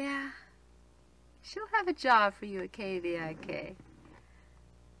 Yeah. she'll have a job for you at KVIK.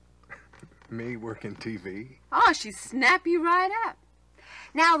 Me working TV? Oh, she'd snap you right up.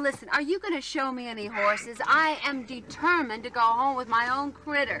 Now, listen, are you going to show me any horses? I am determined to go home with my own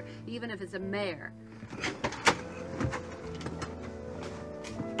critter, even if it's a mare.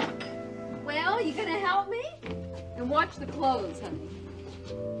 Well, you going to help me? And watch the clothes, honey.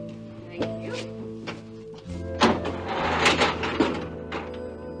 Thank you.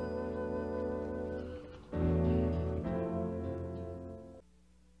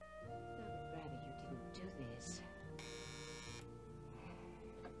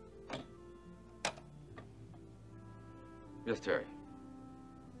 Yes, Terry.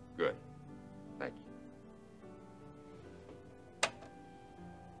 Good. Thank you.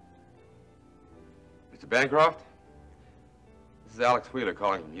 Mr. Bancroft? This is Alex Wheeler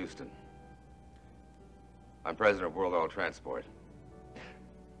calling from Houston. I'm president of World Oil Transport.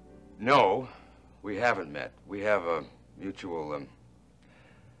 No, we haven't met. We have a mutual,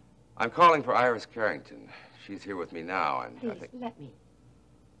 I'm calling for Iris Carrington. She's here with me now, and Please, I think... let me.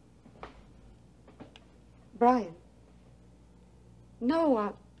 Brian.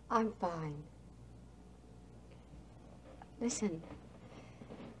 No, I'm fine. Listen,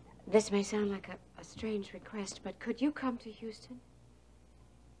 this may sound like a strange request, but could you come to Houston?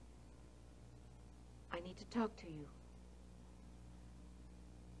 I need to talk to you.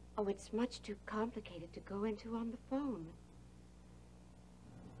 Oh, it's much too complicated to go into on the phone.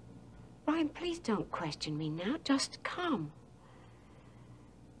 Brian, please don't question me now. Just come.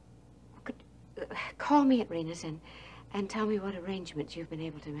 Call me at Rena's and tell me what arrangements you've been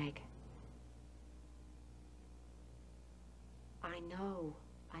able to make. I know.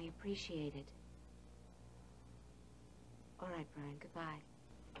 I appreciate it. All right, Brian, goodbye.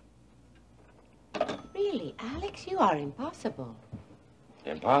 Really, Alex, you are impossible.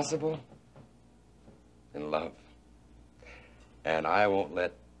 Impossible? In love. And I won't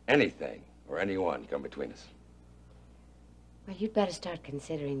let anything or anyone come between us. Well, you'd better start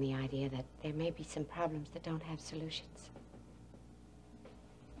considering the idea that there may be some problems that don't have solutions.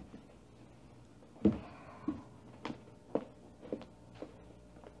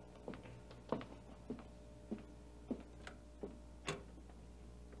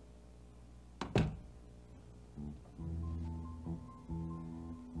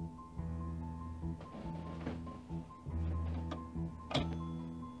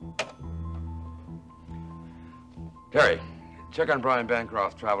 Terry, check on Brian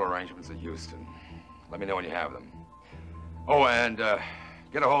Bancroft's travel arrangements at Houston. Let me know when you have them. Oh, and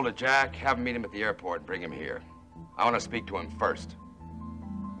get a hold of Jack, have him meet him at the airport, and bring him here. I want to speak to him first.